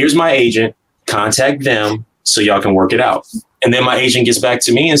 Here's my agent. Contact them so y'all can work it out. And then my agent gets back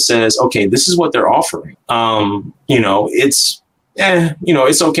to me and says, okay, this is what they're offering. It's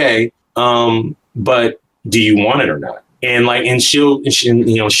okay. But do you want it or not? And she'll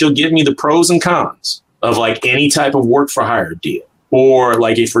give me the pros and cons of like any type of work for hire deal. Or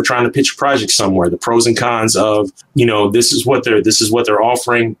like if we're trying to pitch a project somewhere, the pros and cons of, this is what they're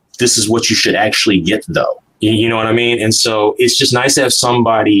offering. This is what you should actually get, though. You know what I mean? And so it's just nice to have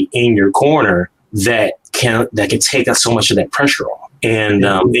somebody in your corner that can take so much of that pressure off. And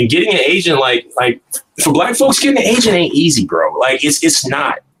getting an agent, like for Black folks, getting an agent ain't easy, bro. Like it's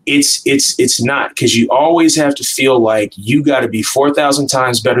not. It's not, because you always have to feel like you got to be 4,000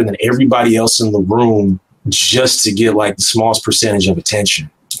 times better than everybody else in the room just to get like the smallest percentage of attention,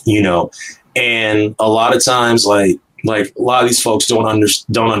 you know. And a lot of times, like a lot of these folks don't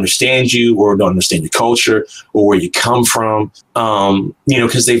understand you, or don't understand your culture or where you come from, you know,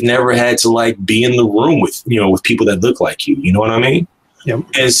 because they've never had to like be in the room with, you know, with people that look like you know what I mean? Yep.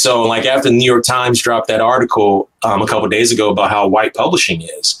 And so, like, after the New York Times dropped that article a couple of days ago about how white publishing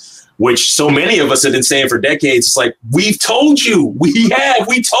is, which so many of us have been saying for decades, it's like, we've told you,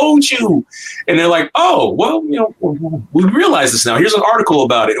 we told you. And they're like, oh, well, you know, we realize this now. Here's an article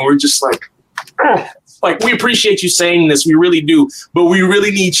about it. And we're just like, we appreciate you saying this. We really do. But we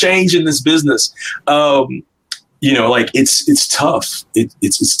really need change in this business. You know, like, it's tough.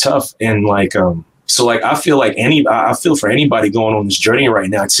 It's tough. And like, so like, I feel for anybody going on this journey right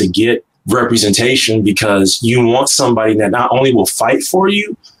now to get representation, because you want somebody that not only will fight for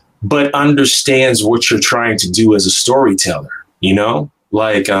you, but understands what you're trying to do as a storyteller, you know?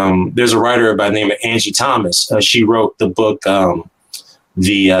 Like, there's a writer by the name of Angie Thomas. She wrote the book,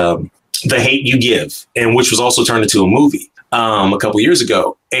 The Hate You Give, and which was also turned into a movie a couple years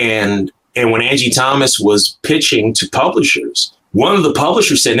ago. And when Angie Thomas was pitching to publishers, one of the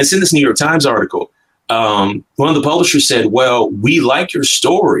publishers said, and it's in this New York Times article, one of the publishers said, well, we like your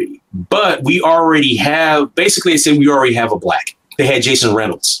story, but we already have, basically they said, we already have a Black. They had Jason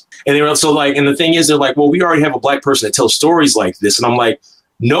Reynolds. And they were so like, and the thing is, they're like, well, we already have a Black person that tells stories like this. And I'm like,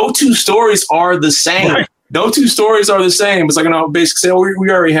 no two stories are the same. Right. No two stories are the same. It's like, you know, basically say, oh,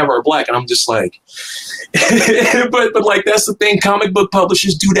 we already have our Black. And I'm just like, but like, that's the thing. Comic book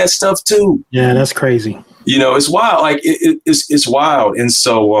publishers do that stuff too. Yeah, that's crazy. You know, it's wild. Like it's wild. And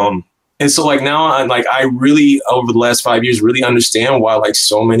so like now I really, over the last 5 years, really understand why like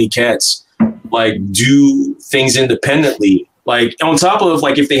so many cats like do things independently. Like, on top of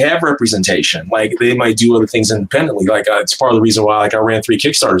like, if they have representation, like they might do other things independently. Like it's part of the reason why like I ran 3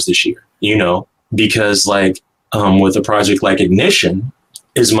 Kickstarters this year, you know, because like with a project like Ignition,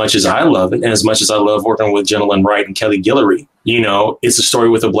 as much as I love it and as much as I love working with Jenilyn Wright and Kelly Guillory, you know, it's a story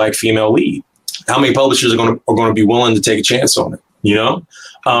with a Black female lead. How many publishers are going to be willing to take a chance on it? You know,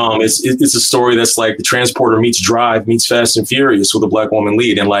 it's a story that's like The Transporter meets Drive meets Fast and Furious with a Black woman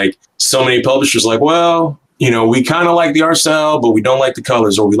lead. And like so many publishers like, well, you know, we kind of like the art style, but we don't like the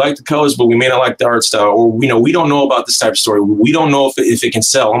colors, or we like the colors, but we may not like the art style, or, you know, we don't know about this type of story. We don't know if it can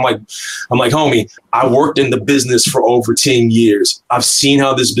sell. I'm like, homie, I worked in the business for over 10 years. I've seen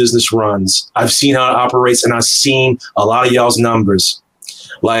how this business runs. I've seen how it operates, and I've seen a lot of y'all's numbers.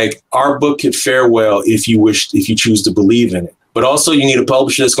 Like, our book could fare well if you choose to believe in it. But also you need a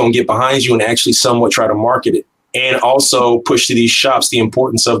publisher that's going to get behind you and actually somewhat try to market it, and also push to these shops the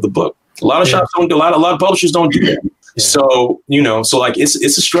importance of the book. A lot of shops don't do a lot of publishers don't do that. Yeah. So, you know, so like it's a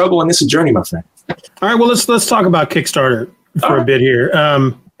struggle and it's a journey, my friend. All right. Well, let's talk about Kickstarter for a bit here.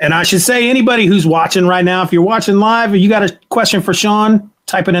 And I should say, anybody who's watching right now, if you're watching live or you got a question for Sean,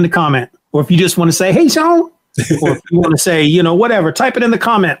 type it in the comment. Or if you just want to say, hey, Sean, or if you want to say, you know, whatever, type it in the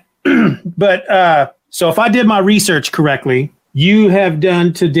comment. But so if I did my research correctly, you have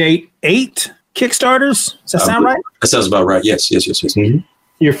done to date 8 Kickstarters. Does that sound right? That sounds about right. Yes. Mm-hmm.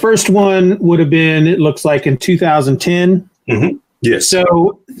 Your first one would have been, it looks like, in 2010. Mm-hmm. Yes.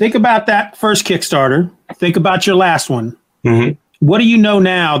 So think about that first Kickstarter. Think about your last one. Mm-hmm. What do you know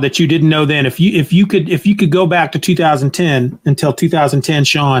now that you didn't know then? If you could go back to 2010 until 2010,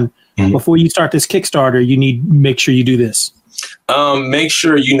 Sean, before you start this Kickstarter, you need to make sure you do this. Make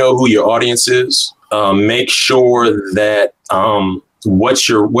sure you know who your audience is. Make sure that what's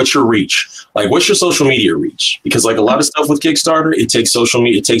your reach? Like, what's your social media reach? Because like a lot of stuff with Kickstarter, it takes social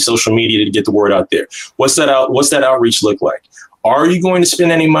media to get the word out there. What's that outreach look like? Are you going to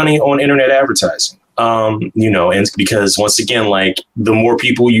spend any money on internet advertising? You know, and because once again, like the more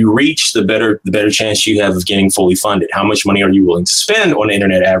people you reach, the better chance you have of getting fully funded. How much money are you willing to spend on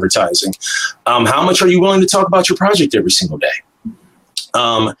internet advertising? How much are you willing to talk about your project every single day?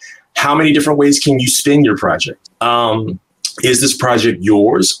 How many different ways can you spin your project? Is this project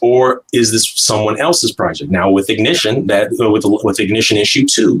yours, or is this someone else's project? Now with Ignition, with Ignition issue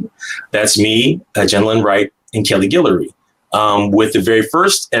 2, that's me, Jenilyn Wright, and Kelly Guillory. With the very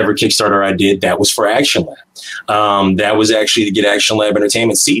first ever Kickstarter I did, that was for Action Lab. That was actually to get Action Lab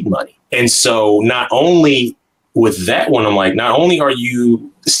Entertainment seed money. And so not only with that one, I'm like, not only are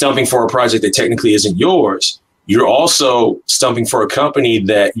you stumping for a project that technically isn't yours, you're also stumping for a company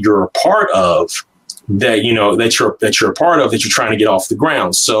that you're a part of, that you're a part of, that you're trying to get off the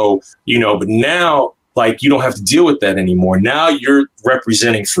ground. So, you know, but now like, you don't have to deal with that anymore. Now you're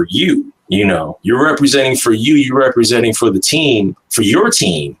representing for you, you're representing for you, you're representing for the team, for your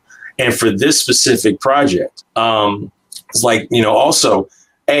team, and for this specific project. It's like, also,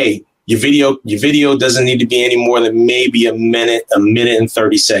 hey, your video doesn't need to be any more than maybe a minute and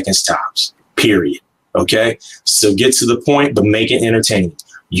 30 seconds tops, period. Okay. So get to the point, but make it entertaining.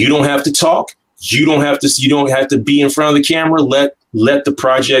 You don't have to talk. You don't have to be in front of the camera. Let the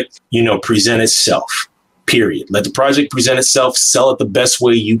project, present itself, period. Let the project present itself, sell it the best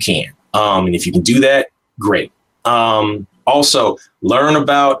way you can. And if you can do that, great. Also learn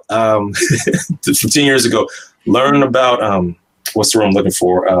about, from 10 years ago, learn about, what's the word I'm looking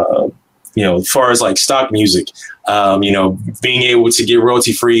for? As far as like stock music, being able to get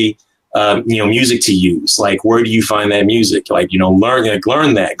royalty free, music to use. Like, where do you find that music? Like,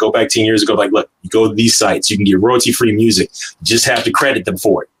 learn that. Go back 10 years ago. Like, look, you go to these sites, you can get royalty free music. You just have to credit them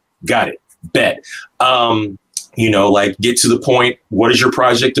for it. Got it. Bet. Like, get to the point. What is your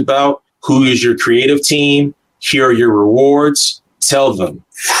project about? Who is your creative team? Here are your rewards. Tell them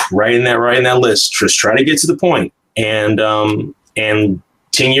right in that list. Just try to get to the point. And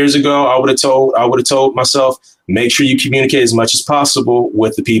 10 years ago, I would have told myself, make sure you communicate as much as possible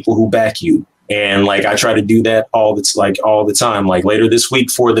with the people who back you. And like, I try to do that all the time. Like, later this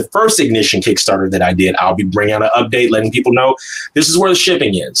week for the first Ignition Kickstarter that I did, I'll be bringing out an update, letting people know this is where the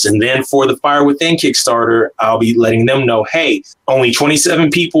shipping is. And then for the Fire Within Kickstarter, I'll be letting them know, hey, only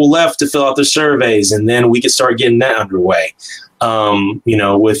 27 people left to fill out their surveys. And then we can start getting that underway.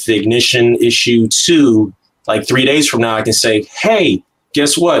 With the Ignition issue 2, like 3 days from now, I can say, hey,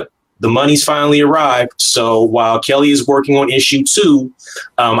 guess what? The money's finally arrived. So while Kelly is working on issue 2,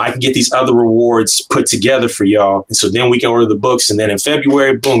 I can get these other rewards put together for y'all. And so then we can order the books. And then in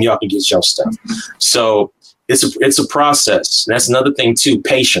February, boom, y'all can get y'all stuff. So it's a process. And that's another thing too.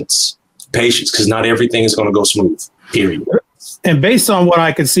 Patience, because not everything is going to go smooth, period. And based on what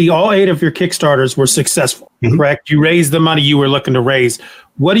I could see, all 8 of your Kickstarters were successful, correct? You raised the money you were looking to raise.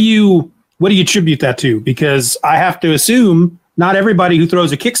 What do you attribute that to? Because I have to assume not everybody who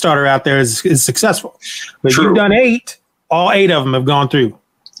throws a Kickstarter out there is successful. But True. You've done 8. All 8 of them have gone through.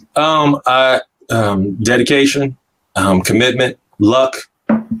 Dedication, commitment, luck,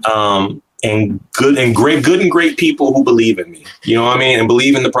 and great people who believe in me. You know what I mean? And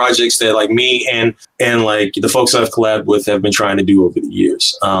believe in the projects that like me and like the folks I've collabed with have been trying to do over the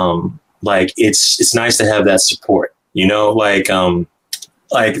years. Like it's nice to have that support.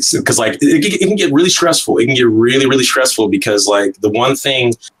 Because it can get really stressful. It can get really, really stressful because like the one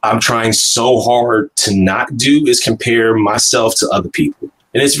thing I'm trying so hard to not do is compare myself to other people.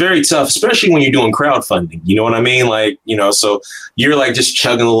 And it's very tough, especially when you're doing crowdfunding. You know what I mean? Like, so you're like just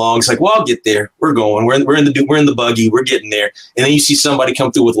chugging along. It's like, well, I'll get there. We're going. We're in the buggy. We're getting there. And then you see somebody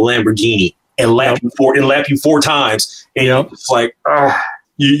come through with a Lamborghini and lap you 4 times. And it's like, oh.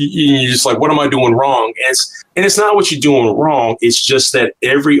 You're just like, what am I doing wrong? And it's not what you're doing wrong. It's just that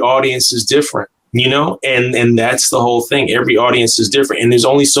every audience is different, and that's the whole thing. Every audience is different. And there's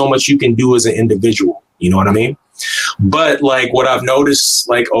only so much you can do as an individual. You know what I mean? But like what I've noticed,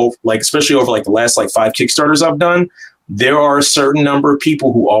 especially over like the last like 5 Kickstarters I've done, there are a certain number of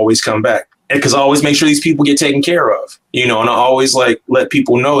people who always come back. Because I always make sure these people get taken care of, and I always like let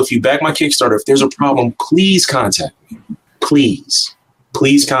people know, if you back my Kickstarter, if there's a problem, please contact me.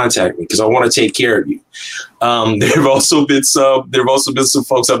 Please contact me because I want to take care of you. There have also been some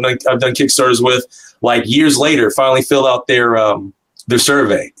folks I've done Kickstarters with, like years later, finally fill out their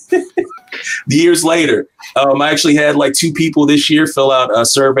survey. Years later, I actually had like 2 people this year fill out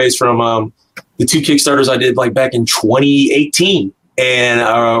surveys from the 2 Kickstarters I did like back in 2018 and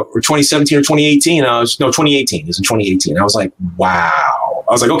or 2017 or 2018. 2018. It was in 2018. I was like, wow.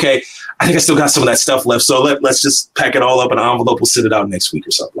 I was like, okay. I think I still got some of that stuff left. So let's just pack it all up in an envelope. We'll send it out next week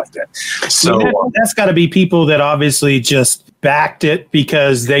or something like that. So that's got to be people that obviously just backed it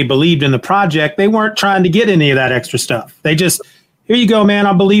because they believed in the project. They weren't trying to get any of that extra stuff. They just, here you go, man.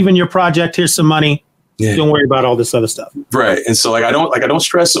 I believe in your project. Here's some money. Yeah. Don't worry about all this other stuff. Right. And so I don't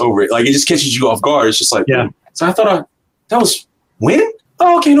stress over it. Like it just catches you off guard. It's just like, yeah. So I thought that was when?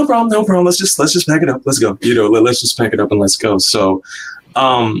 Oh, okay. No problem. Let's just pack it up. Let's go. Let's just pack it up and let's go. So,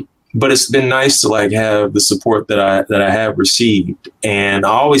 but it's been nice to like have the support that I have received. And I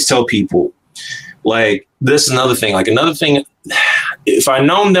always tell people, like, this is another thing. Like another thing, if I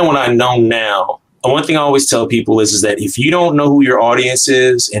known then what I know now, one thing I always tell people is that if you don't know who your audience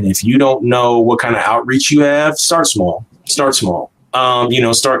is and if you don't know what kind of outreach you have, start small. Start small.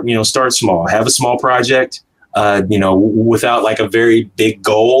 Start small. Have a small project, without like a very big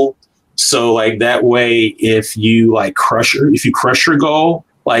goal. So like that way, if you crush your goal,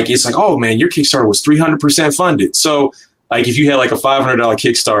 like, it's like, oh man, your Kickstarter was 300% funded. So like if you had like a $500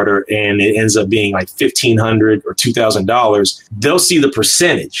 Kickstarter and it ends up being like $1,500 or $2,000, they'll see the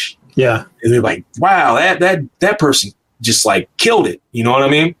percentage. Yeah. And they're like, wow, that person just like killed it. You know what I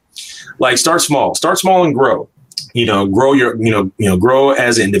mean? Like start small and grow, grow your, grow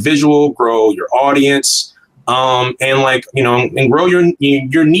as an individual, grow your audience, and like, and grow your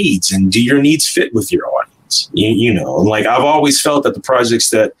needs, and do your needs fit with your audience? Like I've always felt that the projects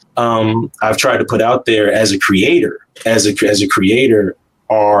that I've tried to put out there as a creator,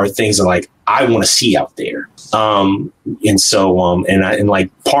 are things that like I want to see out there. And so and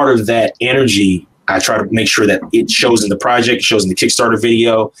like part of that energy, I try to make sure that it shows in the project, it shows in the Kickstarter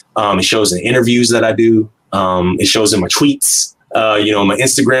video, it shows in the interviews that I do, it shows in my tweets, my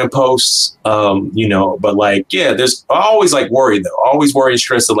Instagram posts, but like, yeah, there's always like worry though, always worry and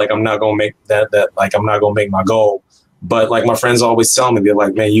stress that like I'm not gonna make that like I'm not gonna make my goal. But like my friends always tell me, they're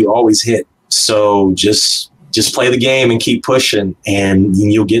like, man, you always hit. So just play the game and keep pushing and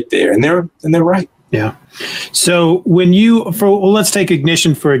you'll get there. And they're right. Yeah. So when let's take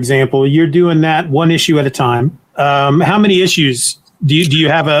Ignition, for example, you're doing that one issue at a time. How many issues do you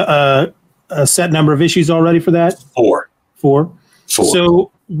have a set number of issues already for that? Four.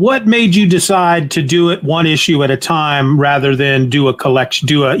 So what made you decide to do it one issue at a time rather than do a collection,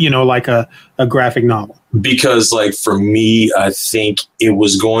 like a graphic novel? Because like for me, I think it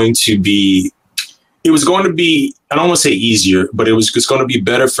was going to be, I don't want to say easier, but it's going to be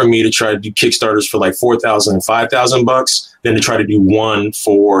better for me to try to do Kickstarters for like $4,000 and $5,000 than to try to do one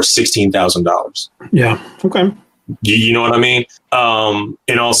for $16,000. Yeah. Okay. You know what I mean?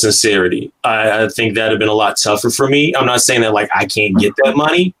 In all sincerity, I think that'd have been a lot tougher for me. I'm not saying that like I can't get that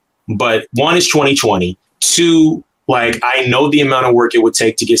money, but one is 2020. Two, like I know the amount of work it would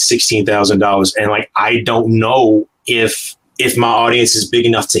take to get $16,000, and like I don't know if my audience is big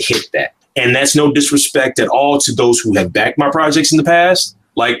enough to hit that. And that's no disrespect at all to those who have backed my projects in the past.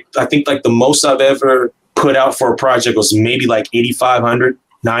 Like I think like the most I've ever put out for a project was maybe like $8,500.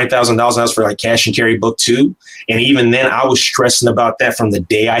 $9,000. That was for like Cash and Carry Book 2. And even then I was stressing about that from the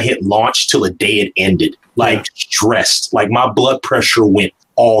day I hit launch till the day it ended. Like stressed, like my blood pressure went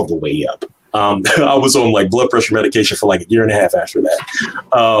all the way up. I was on like blood pressure medication for like a year and a half after that.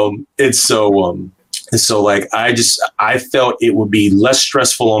 And so like, I felt it would be less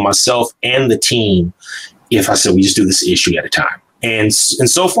stressful on myself and the team if I said, we just do this issue at a time. And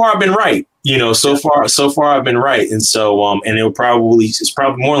so far I've been right. So far I've been right. And so, and it's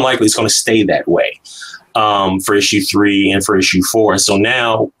probably more than likely it's going to stay that way, for issue 3 and for issue 4. So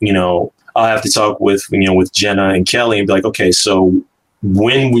now, I'll have to talk with Jenna and Kelly and be like, okay, so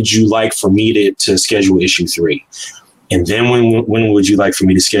when would you like for me to schedule issue 3? And then when would you like for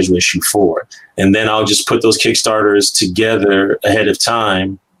me to schedule issue 4? And then I'll just put those Kickstarters together ahead of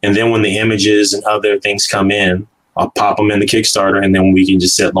time. And then when the images and other things come in, I'll pop them in the Kickstarter, and then we can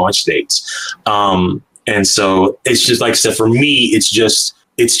just set launch dates. And so it's just like I said, for me,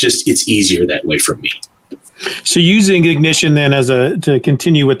 it's easier that way for me. So using Ignition then to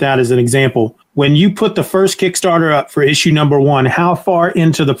continue with that as an example, when you put the first Kickstarter up for issue number 1, how far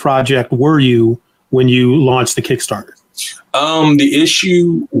into the project were you when you launched the Kickstarter? The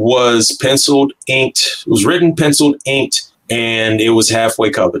issue was penciled, inked. It was written, penciled, inked, and it was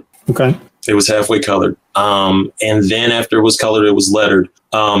halfway colored. Okay. It was halfway colored. And then after it was colored, it was lettered.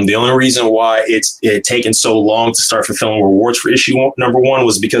 The only reason why it had taken so long to start fulfilling rewards for issue number 1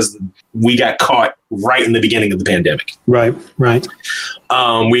 was because we got caught right in the beginning of the pandemic. Right.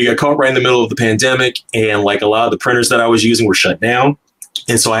 We got caught right in the middle of the pandemic, and like a lot of the printers that I was using were shut down.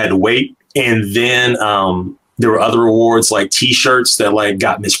 And so I had to wait. And then there were other rewards like T-shirts that like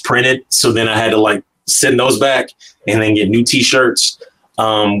got misprinted. So then I had to like send those back and then get new T-shirts.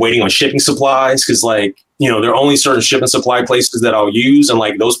 Waiting on shipping supplies because like, there are only certain shipping supply places that I'll use. And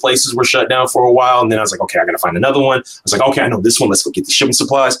like those places were shut down for a while. And then I was like, okay, I got to find another one. I was like, okay, I know this one. Let's go get the shipping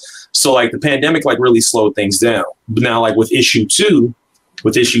supplies. So like the pandemic like really slowed things down. But now like with issue 2,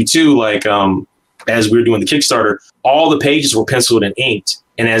 like as we were doing the Kickstarter, all the pages were penciled and inked.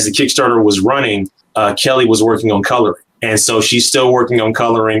 And as the Kickstarter was running, Kelly was working on coloring. And so she's still working on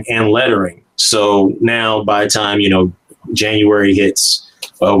coloring and lettering. So now by the time, January hits,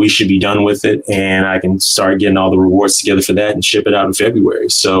 we should be done with it, and I can start getting all the rewards together for that and ship it out in February.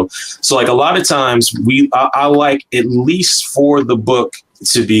 So like a lot of times I like at least for the book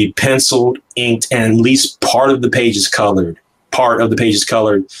to be penciled, inked, and at least part of the page is colored.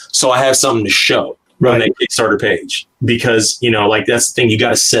 So I have something to show on that Kickstarter page because, like that's the thing, you got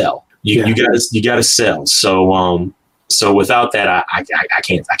to sell. You got to sell. So without that, I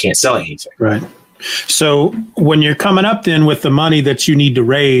can't sell anything. Right. So when you're coming up then with the money that you need to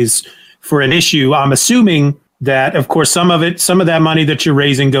raise for an issue, I'm assuming that, of course, some of that money that you're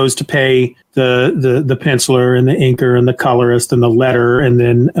raising goes to pay the penciler and the inker and the colorist and the letter, and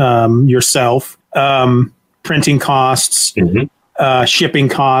then yourself, printing costs, shipping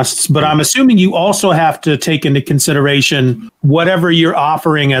costs. But I'm assuming you also have to take into consideration whatever you're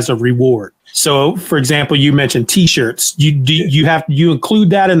offering as a reward. So, for example, you mentioned T-shirts. You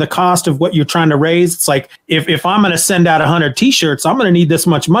include that in the cost of what you're trying to raise? It's like if I'm going to send out 100 T-shirts, I'm going to need this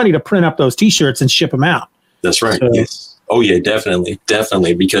much money to print up those T-shirts and ship them out. That's right. So, yes. Oh yeah, definitely.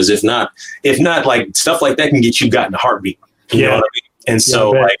 Because if not, like stuff like that can get you got in a heartbeat. You know what I mean? And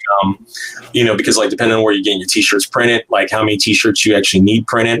so because like depending on where you're getting your T-shirts printed, like how many T-shirts you actually need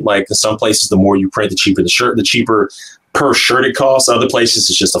printed. Like in some places, the more you print, the cheaper the shirt, the cheaper per shirt it costs. Other places,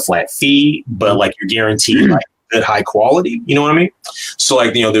 it's just a flat fee, but like you're guaranteed like good high quality. You know what I mean? So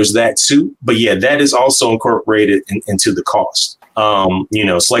like, there's that too. But yeah, that is also incorporated into the cost. So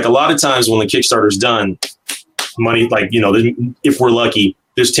like a lot of times when the Kickstarter's done, money, like, if we're lucky,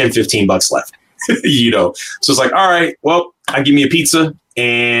 there's $10-15 left, so it's like, all right, well, I give me a pizza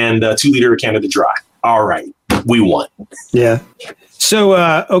and a 2-liter of Canada Dry. All right, we won. Yeah. So,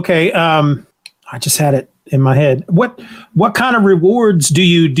 okay. I just had it in my head. What kind of rewards do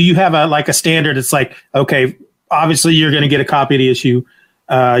you have a standard? It's like, okay, obviously you're going to get a copy of the issue.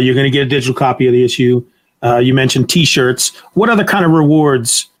 You're going to get a digital copy of the issue. You mentioned T-shirts. What other kind of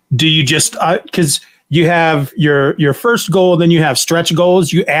rewards do you just, because you have your first goal, then you have stretch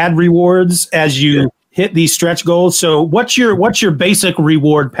goals. You add rewards as you hit these stretch goals. So what's your basic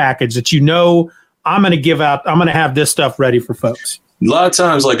reward package that I'm going to give out? I'm going to have this stuff ready for folks. A lot of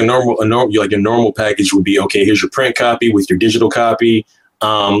times, like a normal package would be, okay, here's your print copy with your digital copy.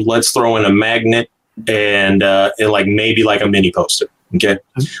 Let's throw in a magnet and like maybe like a mini poster. Okay,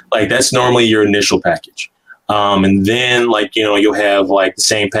 like that's normally your initial package. And then like you'll have like the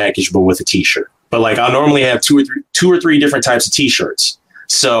same package but with a T-shirt. But like I'll normally have two or three different types of T-shirts.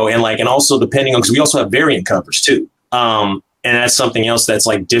 So and also depending on, because we also have variant covers too. And that's something else that's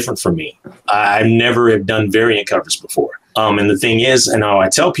like different for me. I never have done variant covers before. And the thing is, and how I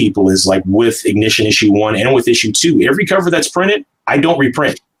tell people is like with Ignition issue 1 and with issue 2, every cover that's printed, I don't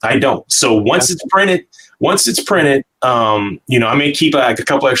reprint. I don't. So once it's printed, I may keep like a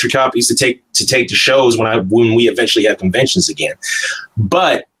couple extra copies to take to shows when we eventually have conventions again.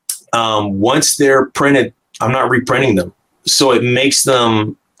 But once they're printed, I'm not reprinting them. So it makes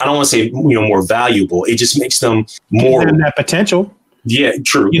them, I don't want to say, more valuable. It just makes them more that potential. Yeah,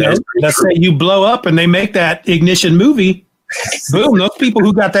 true. Let's say you blow up and they make that Ignition movie. Boom, those people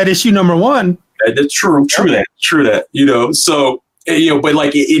who got that issue number 1. That's true that. So, but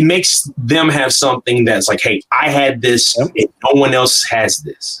like it makes them have something that's like, hey, I had this and no one else has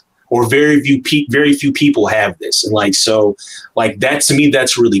this. Or very few people have this. And like, so like that, to me,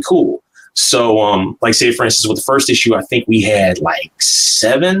 that's really cool. So, like say, for instance, with the first issue, I think we had like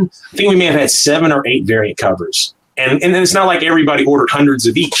 7. I think we may have had 7 or 8 variant covers. And it's not like everybody ordered hundreds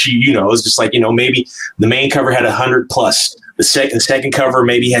of each, it's just like, maybe the main cover had 100 plus. The second cover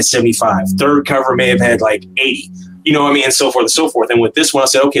maybe had 75. Third cover may have had like 80, and so forth and so forth. And with this one, I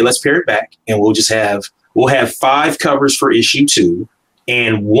said, okay, let's pare it back and we'll have 5 covers for issue 2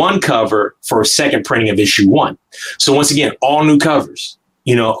 and 1 cover for a second printing of issue 1. So once again, all new covers.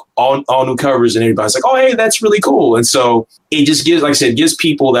 All new covers, and everybody's like, oh, hey, that's really cool. And so it just gives, like I said, gives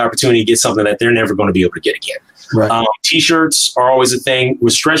people the opportunity to get something that they're never going to be able to get again. Right. T-shirts are always a thing.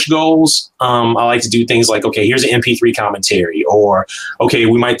 With stretch goals, I like to do things like, okay, here's an MP3 commentary, or okay,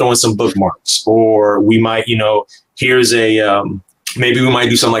 we might throw in some bookmarks, or we might, here's a maybe we might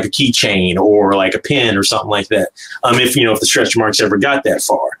do something like a keychain or like a pin or something like that. If the stretch marks ever got that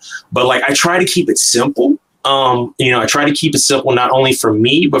far, but like I try to keep it simple. I try to keep it simple, not only for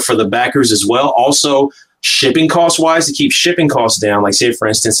me, but for the backers as well. Also, shipping cost wise, to keep shipping costs down. Like say, for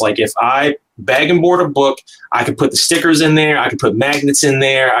instance, like if I bag and board a book, I can put the stickers in there. I can put magnets in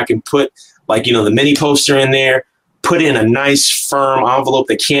there. I can put like, the mini poster in there, put in a nice firm envelope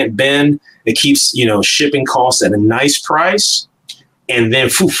that can't bend. It keeps, shipping costs at a nice price. And then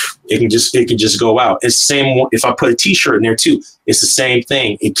it can just go out. It's the same if I put a T-shirt in there too. It's the same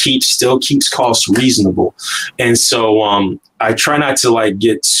thing. It still keeps costs reasonable. And so I try not to like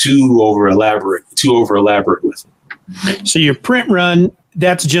get too over elaborate with it. So your print run,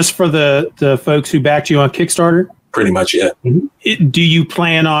 that's just for the folks who backed you on Kickstarter? Pretty much, yeah. Mm-hmm. Do you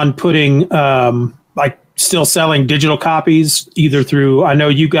plan on putting still selling digital copies either through, I know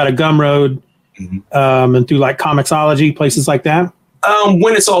you've got a Gumroad, and through like Comixology, places like that?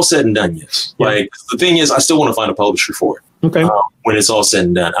 When it's all said and done, yes. Yeah. Like the thing is, I still want to find a publisher for it. Okay. When it's all said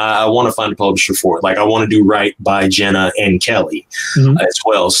and done, I want to find a publisher for it. Like I want to do right by Jenna and Kelly as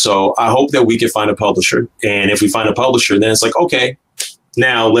well. So I hope that we can find a publisher. And if we find a publisher, then it's like, okay,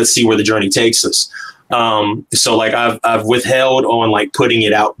 now let's see where the journey takes us. So like I've withheld on like putting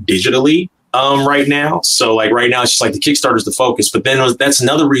it out digitally right now. So like right now it's just like the Kickstarter's the focus. But then that's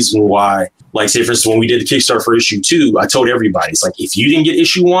another reason why, like say for instance, when we did the Kickstarter for issue 2, I told everybody, it's like, if you didn't get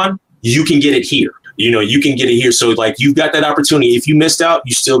issue 1, you can get it here. You can get it here. So like you've got that opportunity. If you missed out,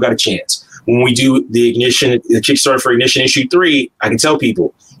 you still got a chance. When we do the Kickstarter for Ignition issue 3, I can tell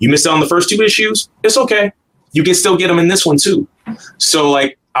people, you missed out on the first 2 issues. It's okay. You can still get them in this one too. So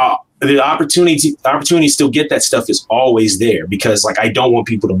like the opportunity to still get that stuff is always there, because like I don't want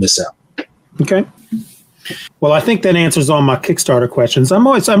people to miss out. Okay. Well, I think that answers all my Kickstarter questions.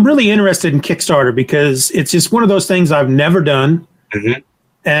 I'm really interested in Kickstarter because it's just one of those things I've never done.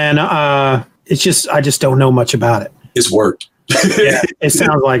 And I just don't know much about it. It's work. Yeah, it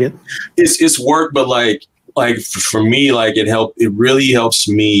sounds like it. It's work, but like for me, like it really helps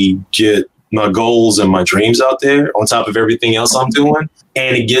me get my goals and my dreams out there on top of everything else I'm doing.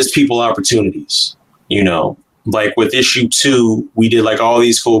 And it gives people opportunities, like with issue 2, we did like all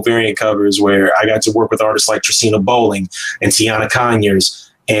these cool variant covers where I got to work with artists like Tracina Bowling and Tiana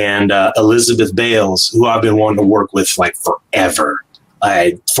Conyers and Elizabeth Bales, who I've been wanting to work with like forever.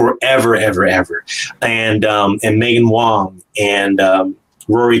 Forever. And Megan Wong and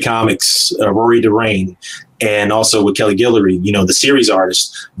Rory Comics, Rory DeRain, and also with Kelly Guillory, the series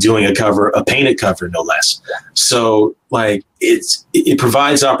artist, doing a painted cover, no less. So like it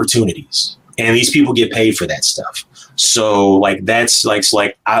provides opportunities, and these people get paid for that stuff. So like that's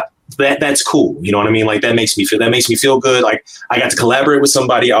that's cool. You know what I mean? Like that makes me feel good. Like I got to collaborate with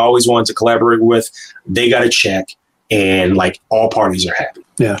somebody I always wanted to collaborate with. They got a check. And like all parties are happy.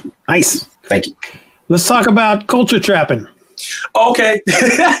 Yeah. Nice. Thank you. Let's talk about culture trapping. Okay.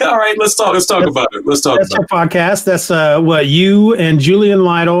 All right. Let's talk about it. That's our podcast. That's what you and Julian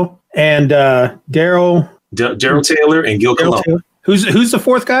Lytle and Daryl Taylor and Gil Cologne. Who's the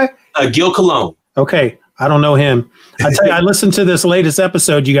fourth guy? Gil Cologne. Okay. I don't know him. I tell you, I listened to this latest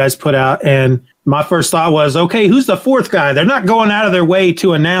episode you guys put out, and my first thought was, okay, who's the fourth guy? They're not going out of their way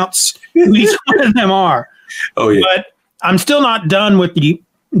to announce who each one of them are. Oh yeah, but I'm still not done with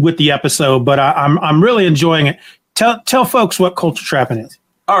the episode, but I'm really enjoying it. Tell folks what Culture Trapping is.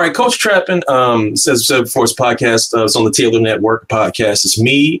 All right, Culture Trapping, says before, it's podcast. It's on the Taylor Network podcast. It's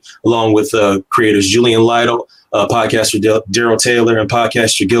me along with creators Julian Lytle, podcaster Daryl Taylor, and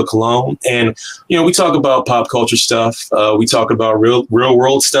podcaster Gil Cologne. And we talk about pop culture stuff. We talk about real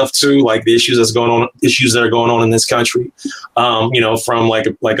world stuff too, like the issues that are going on in this country. From like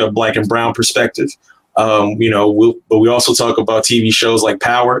a black and brown perspective. But we also talk about TV shows like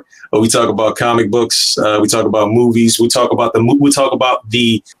Power. We talk about comic books. We talk about movies. We talk about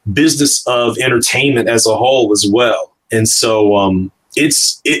the business of entertainment as a whole as well. And so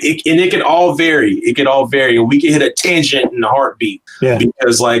it can all vary. It can all vary, and we can hit a tangent in a heartbeat. Yeah.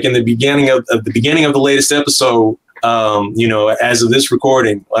 Because like in the beginning of the latest episode, as of this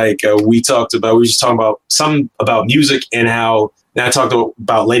recording, like we were just talking about something about music and how. And I talked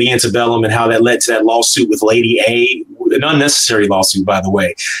about Lady Antebellum and how that led to that lawsuit with Lady A, an unnecessary lawsuit, by the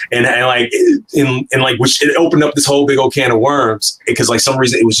way, and which it opened up this whole big old can of worms because like some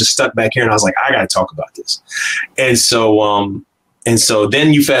reason it was just stuck back here, and I was like, I got to talk about this, and so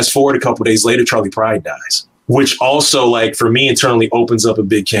then you fast forward a couple of days later, Charlie Pride dies, which also like for me internally opens up a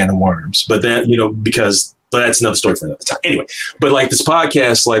big can of worms, but that But that's another story for another time. Anyway, but like this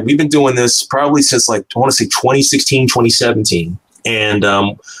podcast, like we've been doing this probably since like, I want to say 2016, 2017. And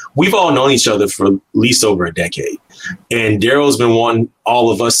we've all known each other for at least over a decade. And Daryl's been wanting all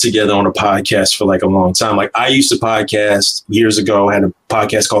of us together on a podcast for like a long time. Like I used to podcast years ago, I had a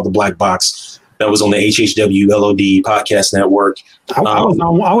podcast called The Black Box that was on the HHW LOD podcast network. I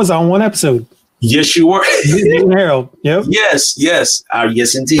was on one episode. Yes, you were. Harold. Yep. Yes. Yes,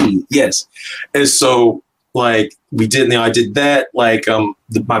 indeed. Yes. And so like I did that, like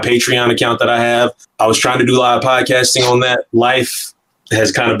my Patreon account that I have, I was trying to do live podcasting on that. Life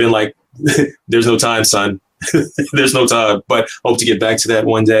has kind of been like, there's no time, son. There's no time, but hope to get back to that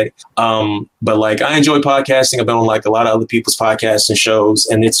one day. But like, I enjoy podcasting. I've been on like a lot of other people's podcasts and shows,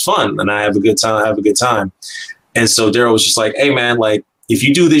 and it's fun, and I have a good time. And so Daryl was just like, hey man, like if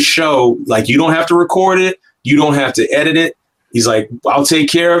you do this show, like you don't have to record it. You don't have to edit it. He's like, I'll take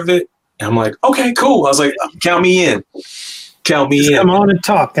care of it. And I'm like, okay, cool. I was like, count me in. Come on and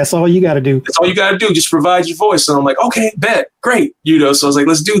talk. That's all you got to do. That's all you got to do. Just provide your voice. And I'm like, okay, bet. Great. So I was like,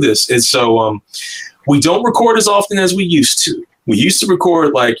 let's do this. And so we don't record as often as we used to. we used to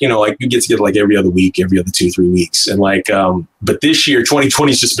record like you get together like every other week, every other 2-3 weeks. And like, but this year,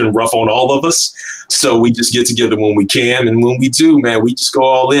 2020 has just been rough on all of us. So we just get together when we can. And when we do, man, we just go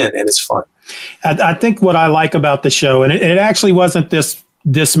all in and it's fun. I think what I like about the show, and it actually wasn't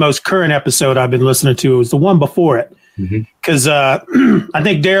this most current episode I've been listening to, it was the one before it. Because I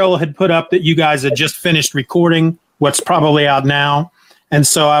think Daryl had put up that you guys had just finished recording what's probably out now. And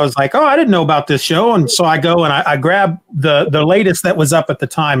so I was like, oh, I didn't know about this show. And so I go and I grab the latest that was up at the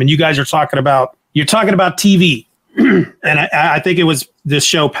time. And you guys are talking about TV. And I think it was this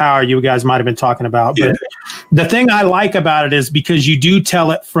show Power you guys might have been talking about. But the thing I like about it is because you do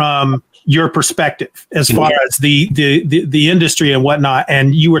tell it from your perspective as far as the industry and whatnot.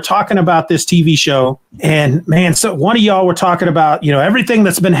 And you were talking about this TV show, and man, so one of y'all were talking about, everything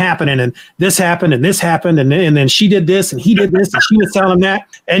that's been happening, and this happened and this happened. And then she did this and he did this and she was telling him that,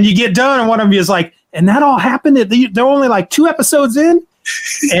 and you get done. And one of you is like, and that all happened. They're only like 2 episodes in.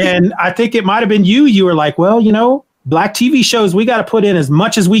 And I think it might've been you were like, well, Black TV shows, we got to put in as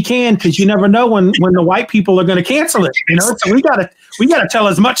much as we can because you never know when the white people are going to cancel it. So we got to tell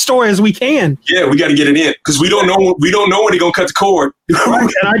as much story as we can. Yeah, we got to get it in because we don't know when they're going to cut the cord.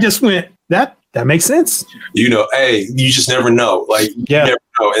 Right. And I just went, that makes sense. Hey, you just never know. Like, you never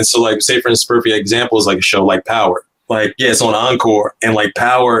know. And so, like, say for instance, perfect example is like a show like Power. Like, it's on Encore, and like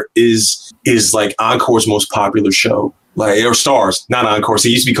Power is like Encore's most popular show. Like, or Stars, not Encore. So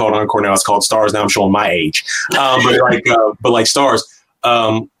it used to be called Encore. Now it's called Stars. Now I'm showing my age. But like Stars,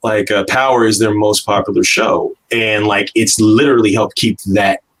 Power is their most popular show, and like it's literally helped keep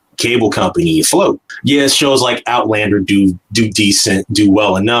that cable company afloat. Yes, shows like Outlander do decent, do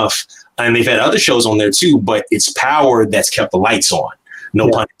well enough, and they've had other shows on there too. But it's Power that's kept the lights on. No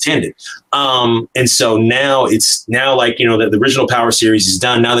pun intended. And so now like the original Power series is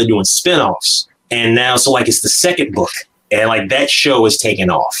done. Now they're doing spinoffs. And now, so like it's the second book, and like that show is taking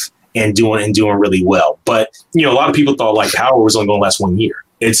off and doing really well. But a lot of people thought like Power was only going to last 1 year,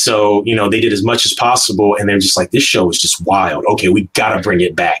 and so they did as much as possible, and they're just like, this show is just wild. Okay, we got to bring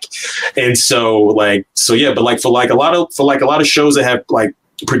it back. And so yeah, but like for a lot of shows that have like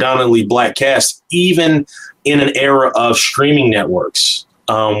predominantly Black casts, even in an era of streaming networks.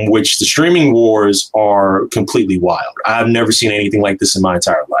 Which the streaming wars are completely wild. I've never seen anything like this in my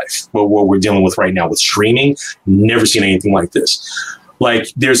entire life. What we're dealing with right now with streaming, never seen anything like this. Like,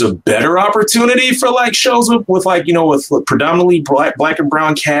 there's a better opportunity for like shows with predominantly black and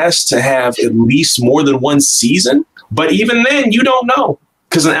brown casts to have at least more than one season. But even then, you don't know,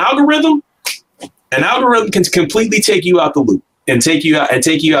 because an algorithm can completely take you out the loop and take you out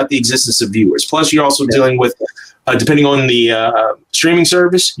the existence of viewers. Plus, you're also dealing with. Depending on the streaming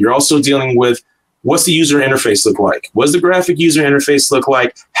service, you're also dealing with what's the user interface look like? What's the graphic user interface look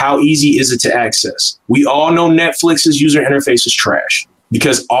like? How easy is it to access? We all know Netflix's user interface is trash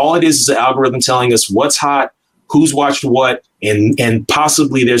because all it is an algorithm telling us what's hot, who's watched what, and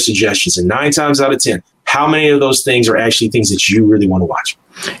possibly their suggestions. And 9 times out of 10, how many of those things are actually things that you really want to watch?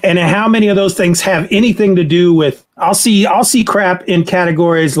 And how many of those things have anything to do with? I'll see crap in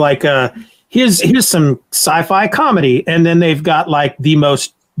categories like Here's some sci-fi comedy, and then they've got like the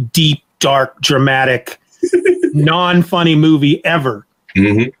most deep, dark, dramatic, non-funny movie ever.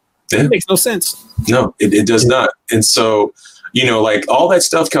 Mm-hmm. Yeah. It makes no sense. No, it does not. And so, like all that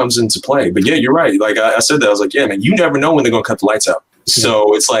stuff comes into play. But yeah, you're right. Like I said that, I was like, yeah, man, you never know when they're going to cut the lights out.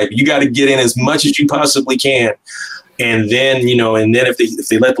 So it's like you got to get in as much as you possibly can. And then, if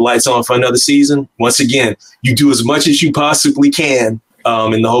they let the lights on for another season, once again, you do as much as you possibly can.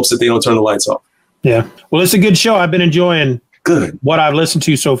 In the hopes that they don't turn the lights off. Yeah. Well, it's a good show. I've been enjoying what I've listened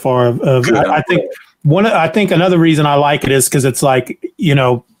to so far. I think another reason I like it is because it's like,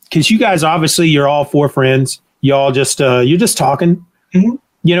 because you guys, obviously you're all 4 friends. Y'all just, you're just talking,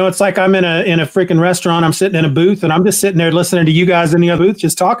 it's like I'm in a freaking restaurant. I'm sitting in a booth and I'm just sitting there listening to you guys in the other booth,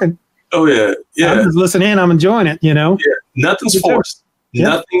 just talking. Oh yeah. Yeah. I'm just listening. I'm enjoying it, Yeah. Nothing's forced.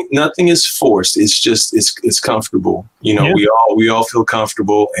 Yeah. Nothing is forced. It's just it's comfortable. We all feel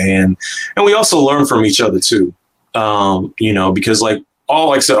comfortable, and we also learn from each other too. Because like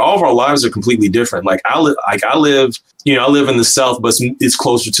I said, all of our lives are completely different. Like I live in the South, but it's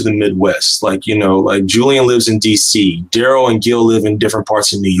closer to the Midwest. Like Julian lives in DC. Daryl and Gil live in different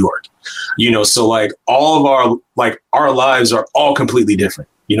parts of New York. So like all of our lives are all completely different.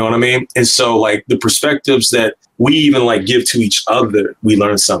 You know what I mean? And so like the perspectives that we even like give to each other, we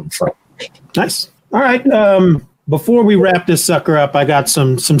learn something from. Nice. All right. Before we wrap this sucker up, I got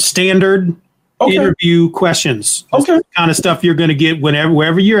some standard interview questions. Okay. This kind of stuff you're going to get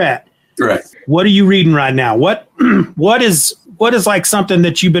wherever you're at. Right. What are you reading right now? What what is like something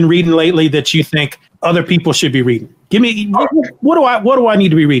that you've been reading lately that you think other people should be reading? Give me what do I need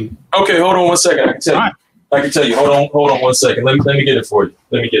to be reading? Okay, hold on one second. I can tell you. Hold on 1 second. Let me get it for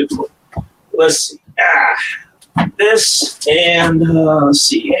you. Let's see. This and let's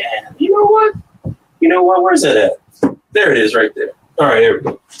see. And you know what? Where's that at? There it is, right there. All right, here we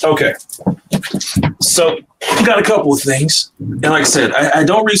go. Okay. So got a couple of things, and like I said, I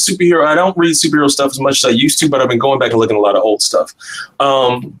don't read superhero stuff as much as I used to, but I've been going back and looking at a lot of old stuff.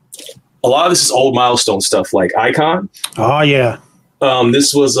 A lot of this is old Milestone stuff, like Icon. Oh yeah.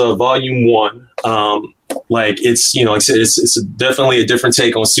 This was volume 1. Like it's, like I said, it's definitely a different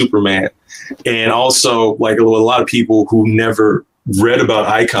take on Superman, and also like a lot of people who never read about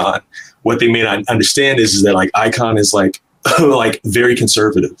Icon, what they may not understand is that like Icon is like like very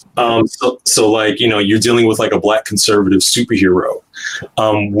conservative. So like, you're dealing with like a black conservative superhero,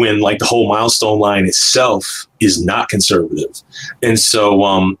 when like the whole Milestone line itself is not conservative. And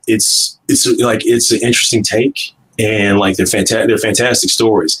so it's an interesting take, and like they're fantastic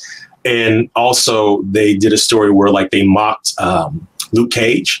stories. And also they did a story where like they mocked Luke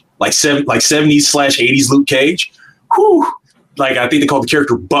Cage, like 70s/80s Luke Cage. Whew. Like I think they called the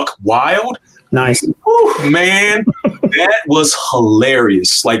character Buck Wild. Nice. Whew, man, that was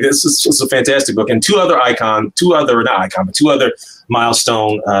hilarious. Like this is just a fantastic book. And two other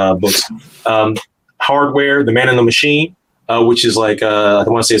Milestone books. Hardware, The Man in the Machine, which is like, I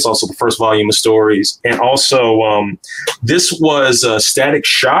want to say it's also the first volume of stories. And also this was Static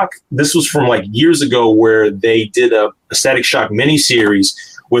Shock. This was from like years ago where they did a Static Shock miniseries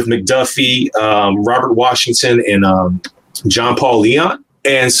with McDuffie, Robert Washington, and John Paul Leon.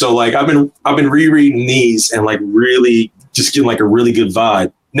 And so like I've been rereading these and like really just getting like a really good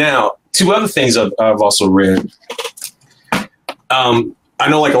vibe. Now, two other things I've also read. I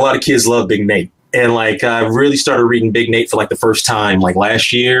know like a lot of kids love Big Nate, and like I really started reading Big Nate for like the first time like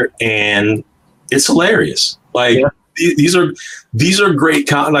last year, and it's hilarious. Like these are great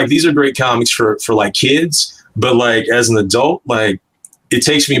these are great comics for like kids, but like as an adult, like it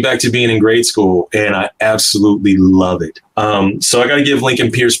takes me back to being in grade school, and I absolutely love it. So I got to give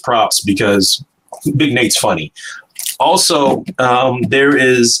Lincoln Pierce props because Big Nate's funny. Also, there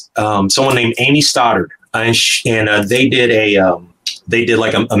is someone named Amy Stoddard, and they did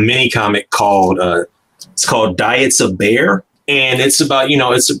like a mini comic called it's called Diets of Bear, and it's about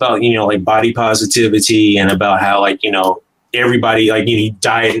like body positivity and about how like everybody like you need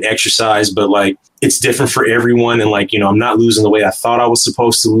diet and exercise, but like it's different for everyone, and like I'm not losing the weight I thought I was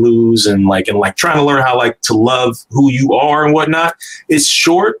supposed to lose, and trying to learn how like to love who you are and whatnot. It's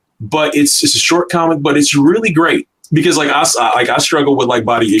short, but it's a short comic, but it's really great because like I struggle with like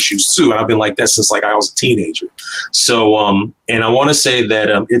body issues too, and I've been like that since like I was a teenager. So and I want to say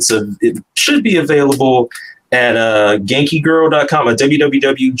that it should be available at GenkiGirl.com, at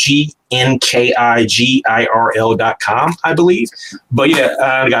www.GenkiGirl.com, I believe. But yeah,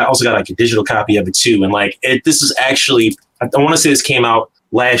 I also got like a digital copy of it too. And like this is actually, I want to say this came out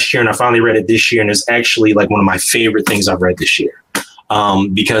last year, and I finally read it this year, and it's actually like one of my favorite things I've read this year,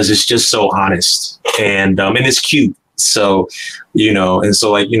 because it's just so honest and it's cute. So and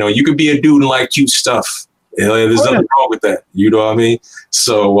so like you could be a dude and like cute stuff. There's nothing wrong with that. You know what I mean?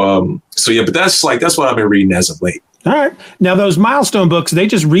 So yeah, but that's what I've been reading as of late. All right. Now those Milestone books, they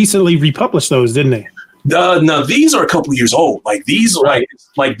just recently republished those, didn't they? No, these are a couple of years old. Like these are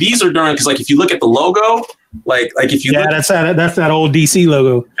like these are during, because like if you look at the logo, like if you that's that old DC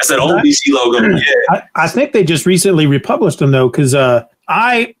logo. That's that old DC logo. Yeah. I think they just recently republished them though, because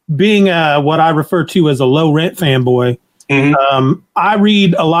I, being what I refer to as a low rent fanboy, I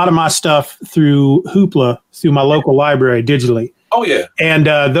read a lot of my stuff through Hoopla, through my local library digitally. Oh yeah. And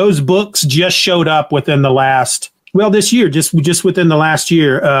those books just showed up within the last, this year, just within the last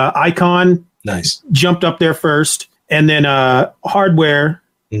year. Icon jumped up there first, and then Hardware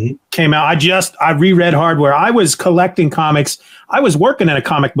came out. I reread Hardware. I was collecting comics. I was working at a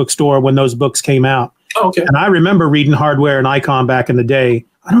comic book store when those books came out. Oh, okay. And I remember reading Hardware and Icon back in the day.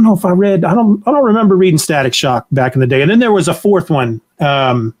 I don't know if I don't remember reading Static Shock back in the day. And then there was a fourth one.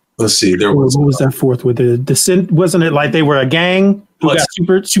 Let's see. What was that fourth with the wasn't it like they were a gang who got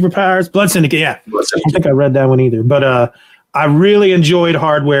superpowers? Blood Syndicate. Yeah. I don't think I read that one either. But I really enjoyed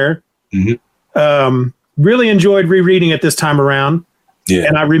Hardware. Really enjoyed rereading it this time around. Yeah.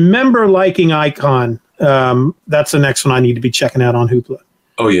 And I remember liking Icon. That's the next one I need to be checking out on Hoopla.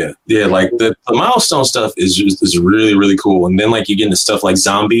 Oh yeah, yeah. Like the Milestone stuff is really really cool, and then like you get into stuff like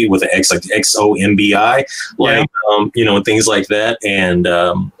Zombie with an X, like XOMBI, like and things like that. And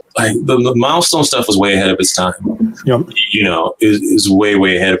like the milestone stuff was way ahead of its time. Yep. You know, is way,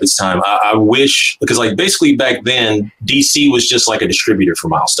 way ahead of its time. I wish, because like basically back then, DC was just like a distributor for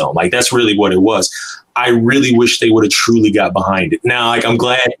Milestone. Like that's really what it was. I really wish they would have truly got behind it. Now, like I'm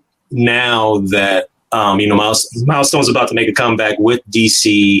glad now that, you know, Milestone's about to make a comeback with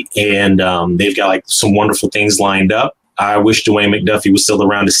DC, and they've got like some wonderful things lined up. I wish Dwayne McDuffie was still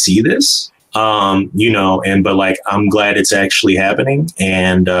around to see this. You know, but like, I'm glad it's actually happening,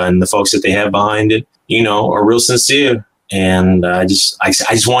 and the folks that they have behind it, you know, are real sincere. And I just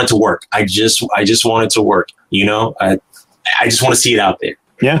want it to work. I just want it to work. You know, I just want to see it out there.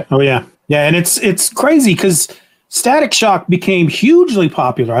 Yeah. Oh yeah. Yeah. And it's crazy because Static Shock became hugely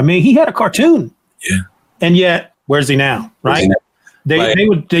popular. I mean, he had a cartoon. Yeah. And yet, where's he now? Right.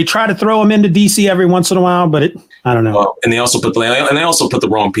 They try to throw him into DC every once in a while, but I don't know. Well, and they also put the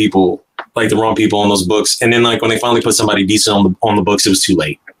wrong people. Like the wrong people on those books. And then like when they finally put somebody decent on the books, it was too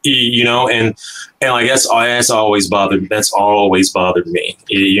late, you know? And I guess that's always bothered me,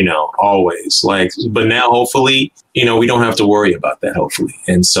 you know, always like, but now hopefully, you know, we don't have to worry about that, hopefully.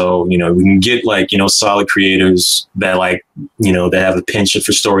 And so, you know, we can get like, you know, solid creators that like, you know, that have a penchant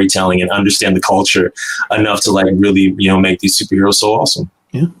for storytelling and understand the culture enough to like really, you know, make these superheroes so awesome.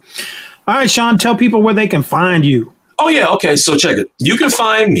 Yeah. All right, Sean, tell people where they can find you. Oh yeah. Okay. So check it. You can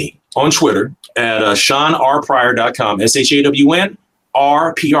find me on Twitter at SeanRPryor.com, SeanRPryor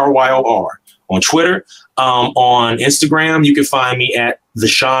on Twitter. On Instagram, you can find me at The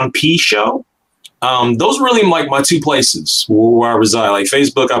Sean P Show. Those are really like my two places where I reside. Like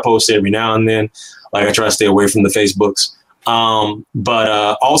Facebook, I post every now and then. Like I try to stay away from the Facebooks.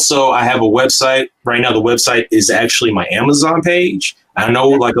 But also I have a website. Right now, the website is actually my Amazon page. I know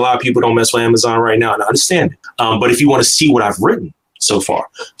like a lot of people don't mess with Amazon right now, and I understand it. But if you want to see what I've written so far,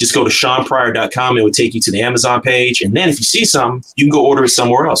 just go to SeanPryor.com. It will take you to the Amazon page. And then if you see something, you can go order it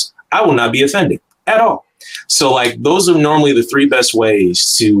somewhere else. I will not be offended at all. So like those are normally the three best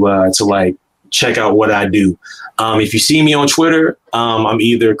ways to like check out what I do. If you see me on Twitter, I'm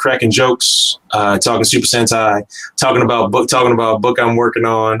either cracking jokes, talking Super Sentai, talking about a book I'm working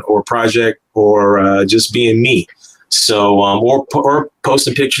on or project, or just being me. So or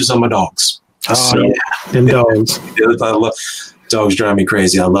posting pictures of my dogs. Oh so, yeah, them dogs. Dogs drive me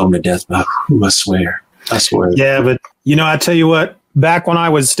crazy. I love them to death. But I swear. Yeah, but you know, I tell you what. Back when I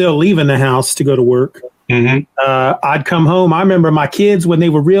was still leaving the house to go to work, I'd come home. I remember my kids when they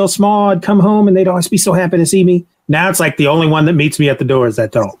were real small. I'd come home and they'd always be so happy to see me. Now it's like the only one that meets me at the door is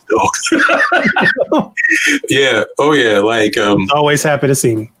that dog. Yeah. Oh yeah. Like always happy to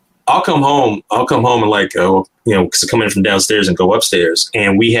see me. I'll come home and like you know, because I come in from downstairs and go upstairs,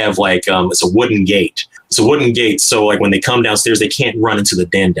 and we have like it's a wooden gate. So like when they come downstairs, they can't run into the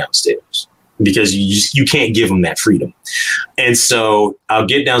den downstairs, because you can't give them that freedom. And so I'll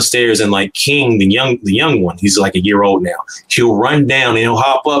get downstairs, and like King, the young one, he's like a year old now. He'll run down and he'll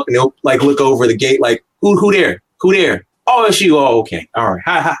hop up and he'll like look over the gate like, who there? Oh, it's you. Oh, okay. All right.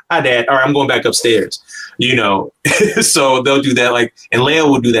 Hi, Dad. All right, I'm going back upstairs. You know, so they'll do that. Like, and Leia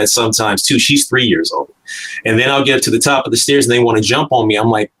will do that sometimes too. She's 3 years old. And then I'll get to the top of the stairs and they want to jump on me. I'm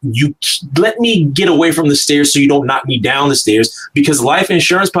like, you let me get away from the stairs so you don't knock me down the stairs, because life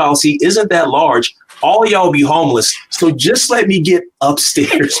insurance policy isn't that large. All y'all will be homeless. So just let me get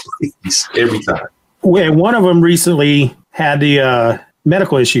upstairs, please, every time. Wait, one of them recently had the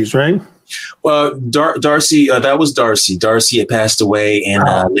medical issues, right? Well, Darcy, that was Darcy. Darcy had passed away in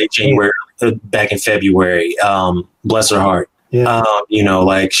late January, back in February. Bless her heart. Yeah. You know,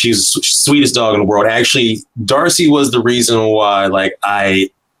 like she's the sweetest dog in the world. Actually, Darcy was the reason why, like, I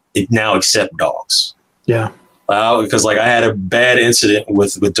now accept dogs. Yeah. Because like I had a bad incident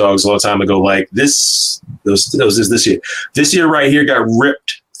with dogs a long time ago. Like this year. This year right here got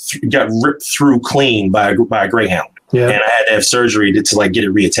ripped through clean by a greyhound. Yeah. And I had to have surgery to like get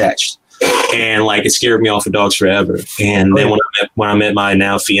it reattached. And like it scared me off of dogs forever. And then when I met my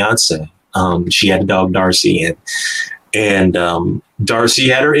now fiance, she had the dog Darcy, and Darcy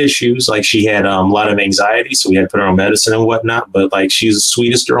had her issues. Like she had a lot of anxiety, so we had to put her on medicine and whatnot. But like she's the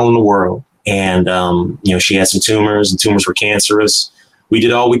sweetest girl in the world. And you know, she had some tumors, and tumors were cancerous. We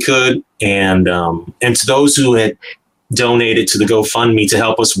did all we could, and to those who had donated to the GoFundMe to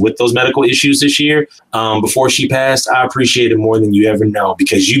help us with those medical issues this year, before she passed, I appreciate it more than you ever know,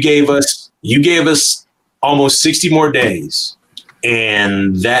 because you gave us almost 60 more days.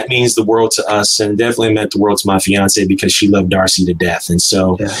 And that means the world to us, and definitely meant the world to my fiance, because she loved Darcy to death. And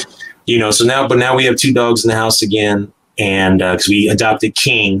so, you know, but now we have two dogs in the house again. And because we adopted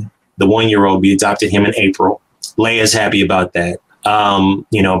King, the 1-year-old, we adopted him in April. Leia's happy about that.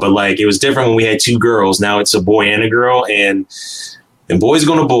 You know, but like it was different when we had two girls. Now it's a boy and a girl, and And boy's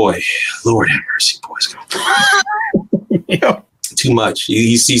gonna boy. Lord have mercy, boy's gonna Yeah. Too much.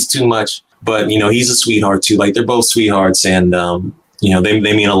 He sees too much. But, he's a sweetheart too. Like, they're both sweethearts, and, they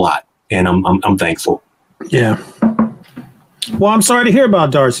mean a lot. And I'm thankful. Yeah. Well, I'm sorry to hear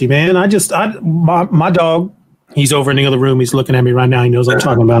about Darcy, man. My dog, he's over in the other room. He's looking at me right now. He knows I'm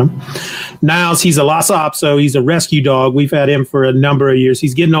talking about him. Niles, he's a Lhasa Apso. He's a rescue dog. We've had him for a number of years.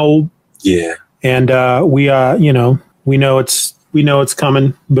 He's getting old. Yeah. And we know it's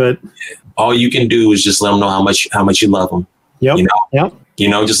coming, but all you can do is just let them know how much you love them. Yep. Yep.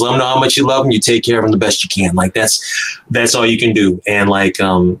 Just let them know how much you love them. You take care of them the best you can. Like, that's all you can do. And like,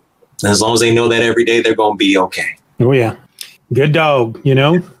 as long as they know that every day, they're going to be okay. Oh yeah. Good dog,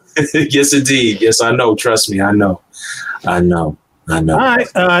 Yes, indeed. Yes, I know. Trust me. I know. All right.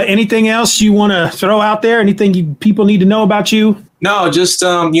 Anything else you want to throw out there? Anything people need to know about you? No, just, be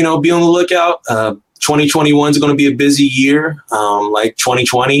on the lookout. 2021 is going to be a busy year. Like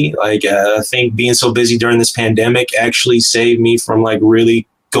 2020, I think being so busy during this pandemic actually saved me from like really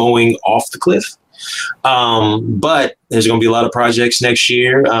going off the cliff. But there's going to be a lot of projects next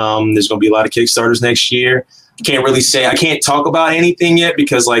year. There's going to be a lot of Kickstarters next year. I can't talk about anything yet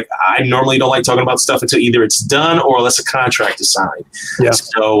because like I normally don't like talking about stuff until either it's done or unless a contract is signed. Yeah.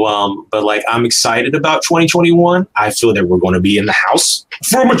 So, but like I'm excited about 2021. I feel that we're going to be in the house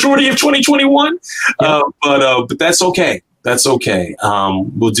for a majority of 2021. Yeah. But that's okay. That's okay.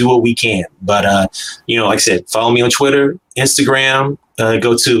 We'll do what we can. But like I said, follow me on Twitter, Instagram.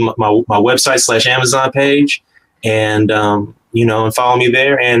 Go to my website /Amazon page, and and follow me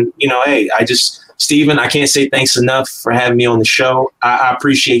there. And hey, Steven, I can't say thanks enough for having me on the show. I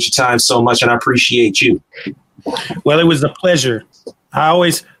appreciate your time so much, and I appreciate you. Well, it was a pleasure. I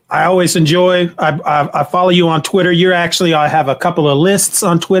always enjoy. I follow you on Twitter. I have a couple of lists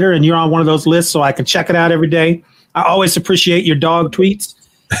on Twitter, and you're on one of those lists, so I can check it out every day. I always appreciate your dog tweets,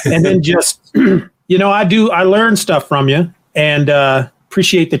 and then just I learn stuff from you, and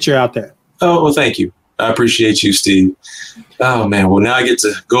appreciate that you're out there. Oh, well, thank you. I appreciate you, Steve. Oh man, well now I get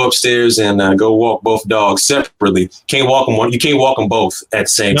to go upstairs and go walk both dogs separately. You can't walk them both at the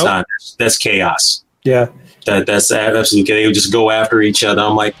same time. That's chaos. Yeah. That's absolutely. They would just go after each other.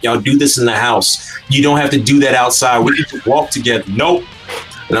 I'm like, y'all do this in the house. You don't have to do that outside. We get to walk together. Nope.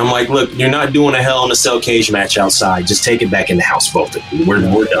 And I'm like, look, you're not doing a Hell in a Cell cage match outside. Just take it back in the house, both of you. We're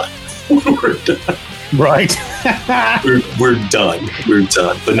done. We're done. Right. we're done. We're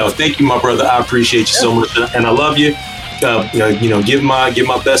done. But no, thank you, my brother. I appreciate you so much, and I love you. Give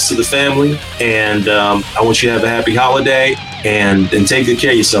my best to the family, and I want you to have a happy holiday and take good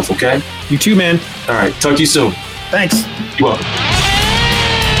care of yourself. Okay. You too, man. All right. Talk to you soon. Thanks. You're welcome.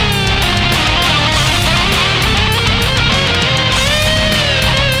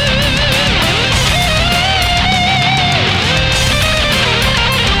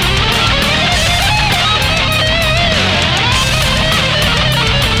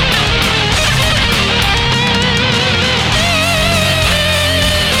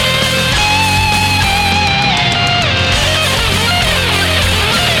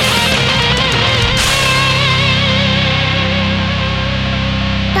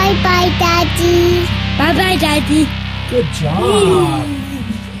 Bye-bye, Daddy. Bye-bye, Daddy. Good job.